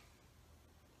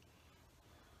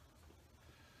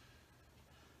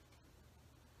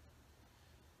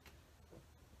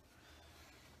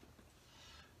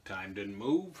 Time didn't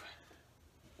move.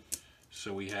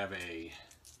 So we have a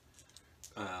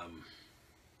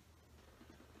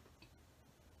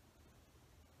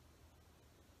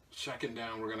second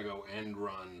down. We're going to go end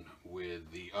run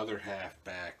with the other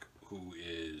halfback, who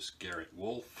is Garrett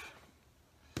Wolf.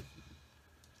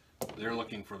 They're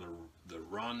looking for the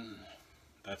run.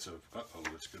 That's a, uh-oh,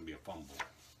 it's going to be a fumble.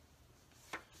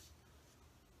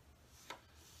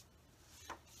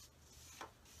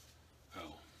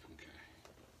 Oh, okay.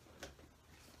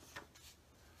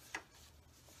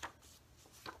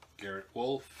 Garrett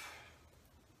Wolf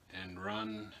and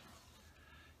run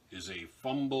is a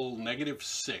fumble,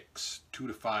 -6, 2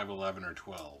 to 5, 11, or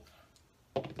 12.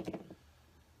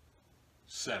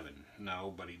 7,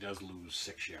 no, but he does lose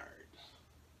 6 yards.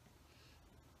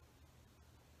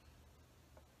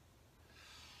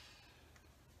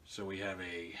 So we have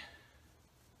a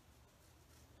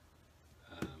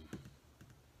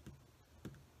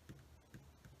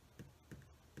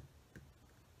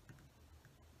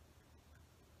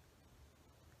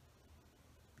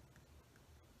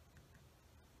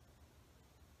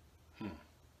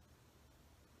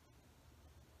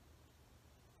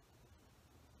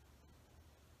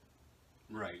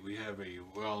right, we have a,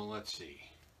 well, let's see.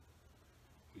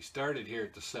 We started here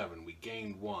at the 7. We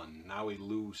gained 1. Now we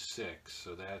lose 6.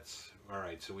 So that's,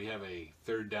 alright, so we have a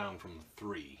third down from the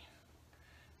 3,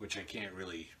 which I can't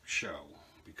really show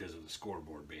because of the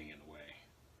scoreboard being in the way.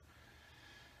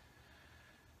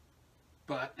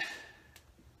 But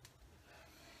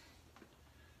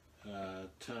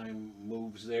time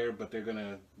moves there, but they're going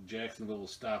to, Jacksonville will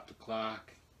stop the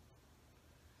clock.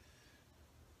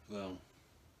 Well,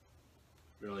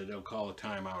 really, they'll call a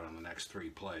timeout on the next 3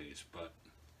 plays, but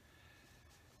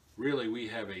really, we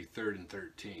have a 3rd and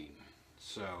 13.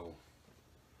 So,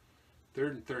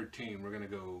 3rd and 13, we're going to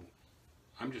go,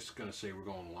 I'm just going to say we're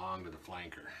going long to the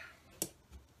flanker.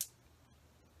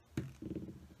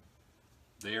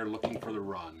 They are looking for the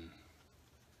run.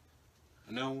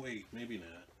 No, wait, maybe not.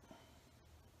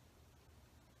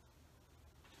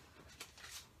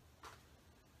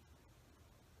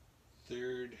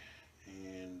 3rd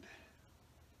and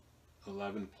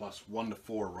 11 plus 1 to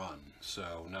 4 run.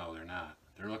 So no, they're not.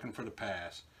 They're looking for the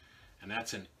pass, and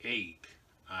that's an 8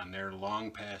 on their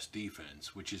long pass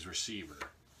defense, which is receiver.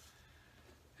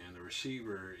 And the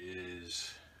receiver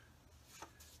is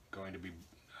going to be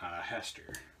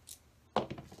Hester.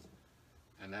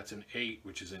 And that's an 8,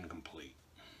 which is incomplete.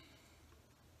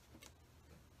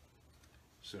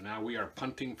 So now we are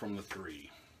punting from the 3.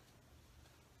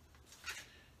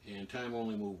 And time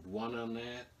only moved 1 on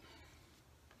that.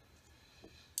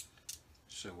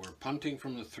 So we're punting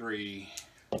from the 3,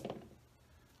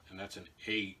 and that's an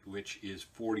 8, which is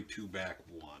 42 back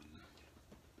 1.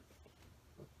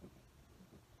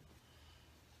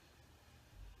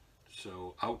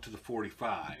 So out to the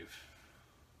 45.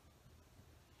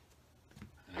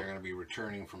 And they're going to be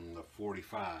returning from the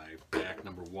 45 back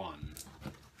number 1.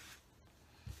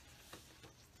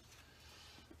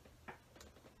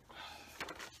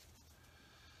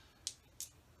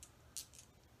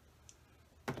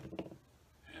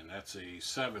 that's a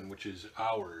 7, which is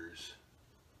ours,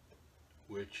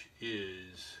 which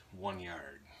is 1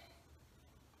 yard.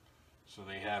 So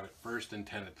they have it 1st and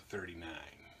 10 at the 39.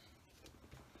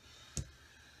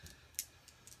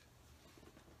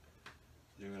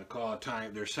 They're going to call a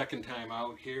their second time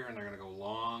out here, and they're going to go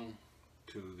long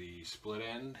to the split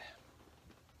end.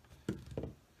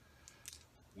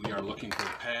 We are looking for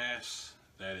a pass.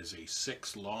 That is a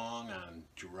 6 long on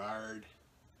Gerard,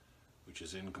 which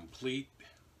is incomplete.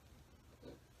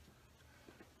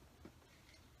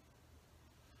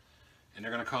 And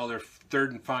they're going to call their 3rd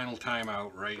and final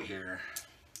timeout right here.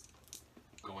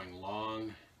 Going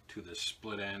long to the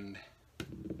split end.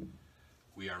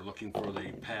 We are looking for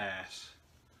the pass.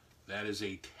 That is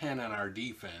a 10 on our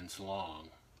defense long,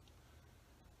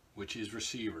 which is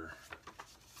receiver.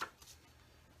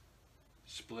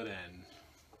 Split end,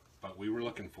 but we were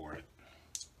looking for it.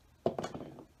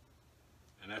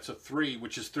 And that's a 3,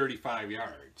 which is 35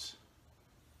 yards.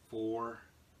 4,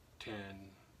 10,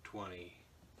 20,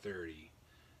 30,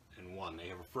 and 1. They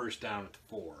have a 1st down at the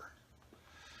 4.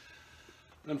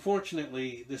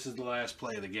 Unfortunately, this is the last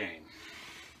play of the game.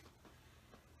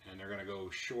 And they're going to go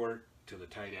short to the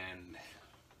tight end.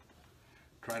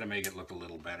 Try to make it look a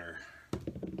little better.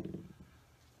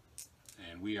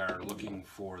 And we are looking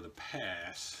for the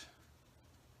pass.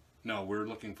 No, we're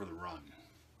looking for the run.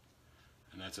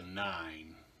 And that's a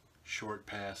 9. Short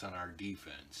pass on our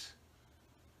defense,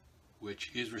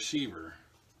 which is receiver.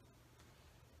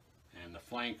 And the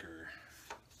flanker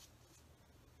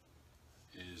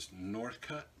is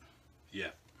Northcutt.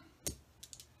 Yep.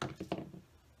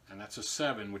 And that's a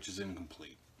 7, which is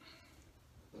incomplete.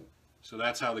 So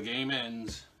that's how the game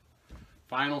ends.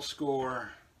 Final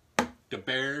score, the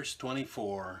Bears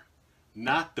 24,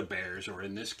 not the Bears, or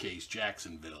in this case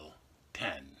Jacksonville,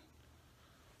 10.